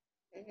my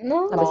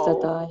No. Abis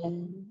Lol. data.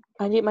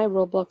 I need my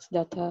Roblox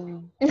data.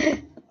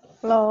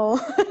 lol.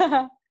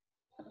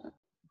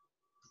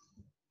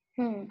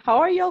 Hmm. How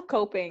are y'all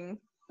coping?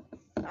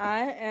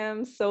 I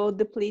am so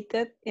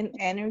depleted in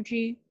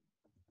energy.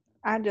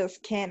 I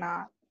just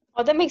cannot.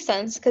 Oh, that makes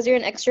sense because you're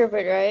an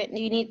extrovert, right?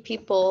 You need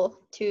people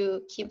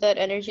to keep that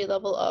energy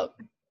level up.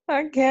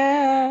 I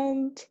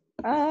can't.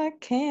 I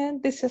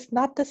can't. This is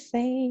not the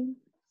same.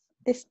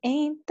 This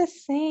ain't the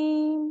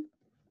same.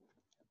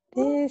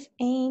 This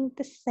ain't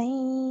the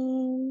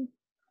same.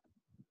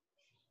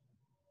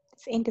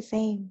 This ain't the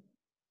same.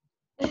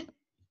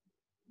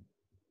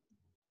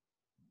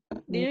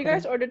 Did you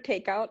guys order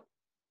takeout?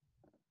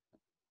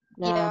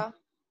 No. Yeah.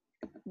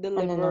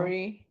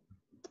 Delivery?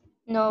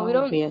 No, we Oh,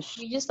 don't. yes.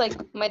 We just like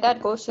my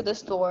dad goes to the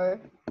store,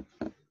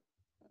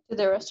 to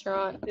the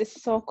restaurant.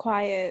 It's so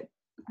quiet.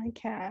 I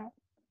can't.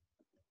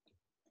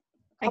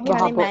 I Kamu can't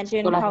Bahabok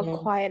imagine sekolah how niya.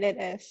 quiet it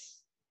is.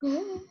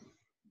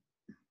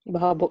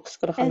 Bahabok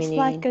sekolah kami It's ni.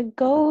 like a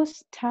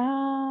ghost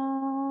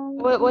town.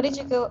 What did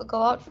you go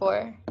out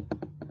for?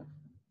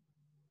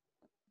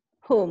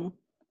 Whom?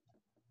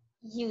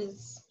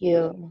 Use.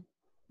 You.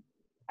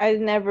 I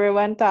never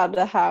went out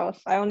the house.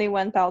 I only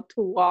went out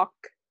to walk.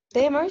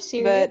 Damn, are you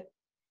serious? But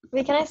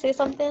Wait, can I say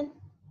something?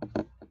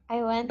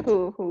 I went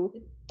who?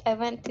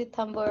 to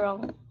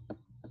Tamborong.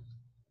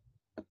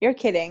 You're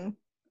kidding.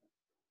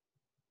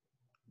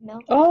 No.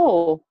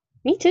 Oh,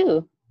 me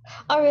too.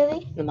 Oh,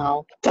 really?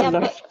 No. Yeah,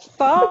 but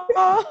Stop!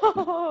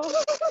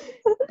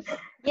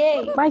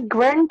 yay. My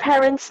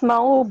grandparents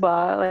mau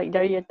ba, like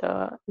dari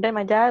ito. Then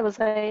my dad was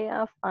like,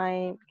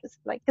 fine. Because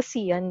like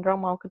kasiyan,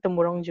 rong mau ketemu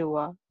rong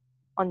jua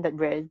on that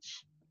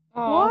bridge.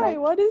 Oh, Why?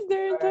 What is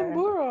there in Sure.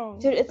 Tamburong?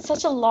 dude, it's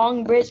such a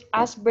long bridge,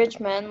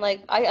 man.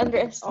 Like, I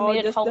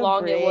underestimated just how the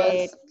long it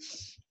was. bridge.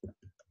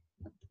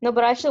 No,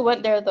 but I actually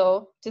went there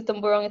though, to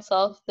Tamburong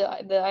itself, the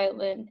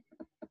island.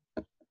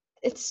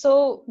 It's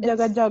so.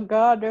 Jaga It's,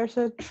 jaga, there's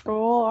a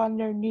troll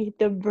underneath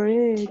the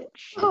bridge.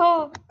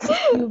 oh,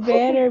 You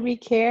better be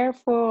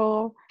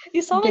careful.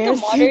 you sound like a There's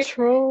a modern.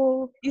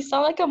 troll. You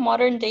sound like a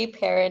modern day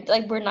parent,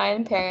 like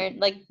Bruneian parent.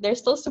 Like they're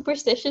still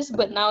superstitious,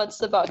 but now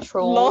it's about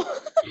trolls.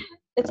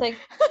 It's like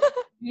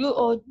you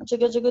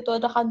jaga jaga to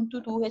ada hantu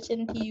tu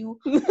HNTU.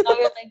 Now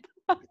you're like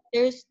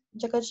there's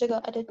jaga jaga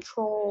ada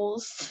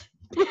trolls.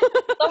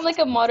 Sound like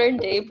a modern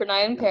day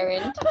Bruneian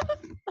parent.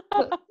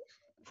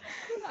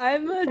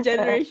 I'm a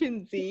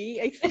Generation Z.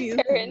 Excuse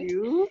Parent.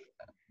 you.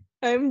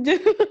 I'm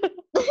just,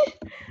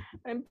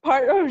 I'm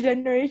part of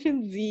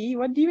Generation Z.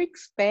 What do you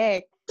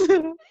expect?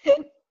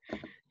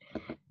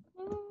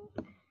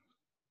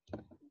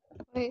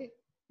 Wait.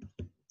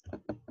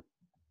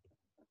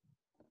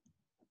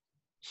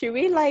 Should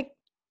we like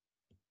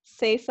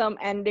say some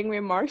ending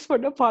remarks for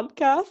the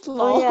podcast?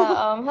 Oh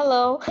yeah.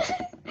 Hello.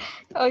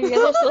 Oh, you guys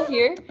are still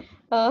here.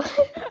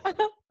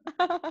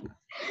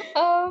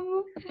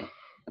 Um.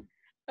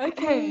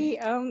 Okay.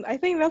 I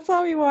think that's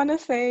all we want to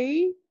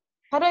say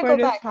How do I for go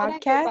this back? How do I go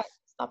podcast. back?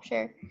 Stop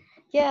share.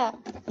 Yeah.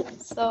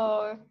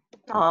 So.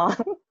 Aw.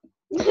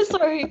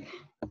 Sorry.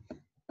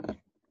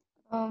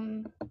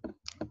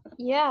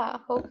 Yeah,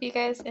 hope you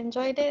guys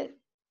enjoyed it.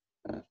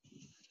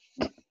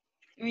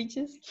 We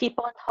just Keep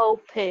on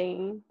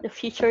hoping. The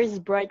future is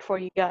bright for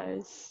you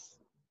guys.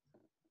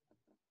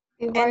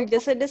 we've And already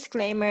just a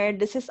disclaimer,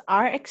 this is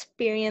our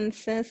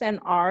experiences and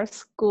our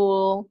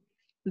school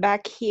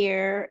back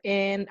here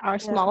in our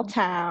small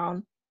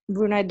town,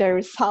 Brunei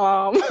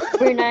Darussalam.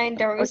 Brunei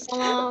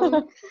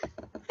Darussalam.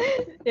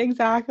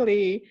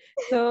 Exactly.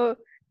 So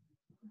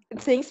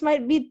things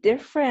might be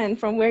different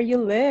from where you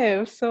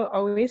live. So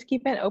always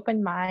keep an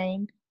open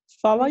mind.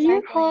 Follow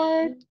your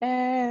heart Exactly.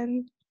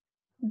 and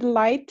the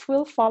light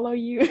will follow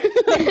you.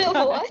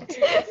 What?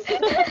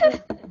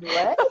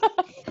 What?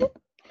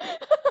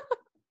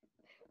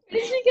 Where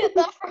did you get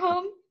that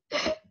from?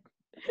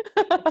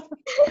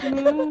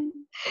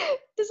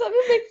 Does that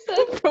even make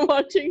sense? From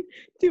watching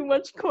too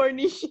much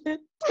corny shit.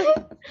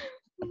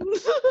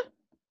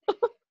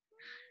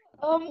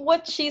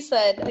 What she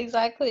said.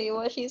 Exactly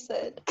what she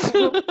said.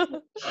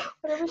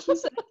 Whatever she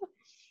said.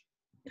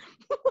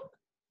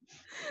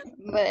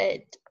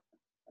 But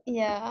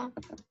yeah.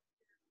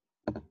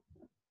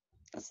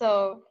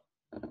 So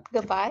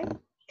goodbye.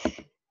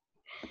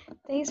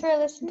 Thanks for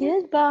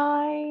listening.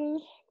 Goodbye.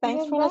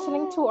 Thanks for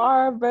listening to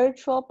our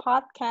virtual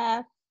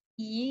podcast.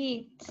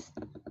 Yeet.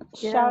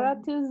 Shout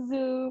out to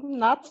Zoom.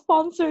 Not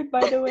sponsored,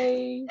 by the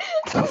way.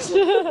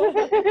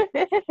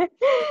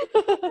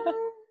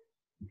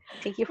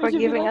 Thank you We for should be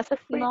giving like, us a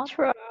free not-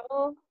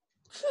 trial.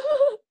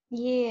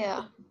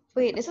 Yeah.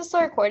 Wait, is it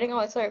still recording? Oh,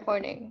 it's still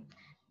recording.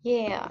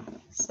 Yeah.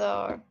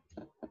 So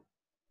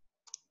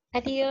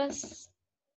adios.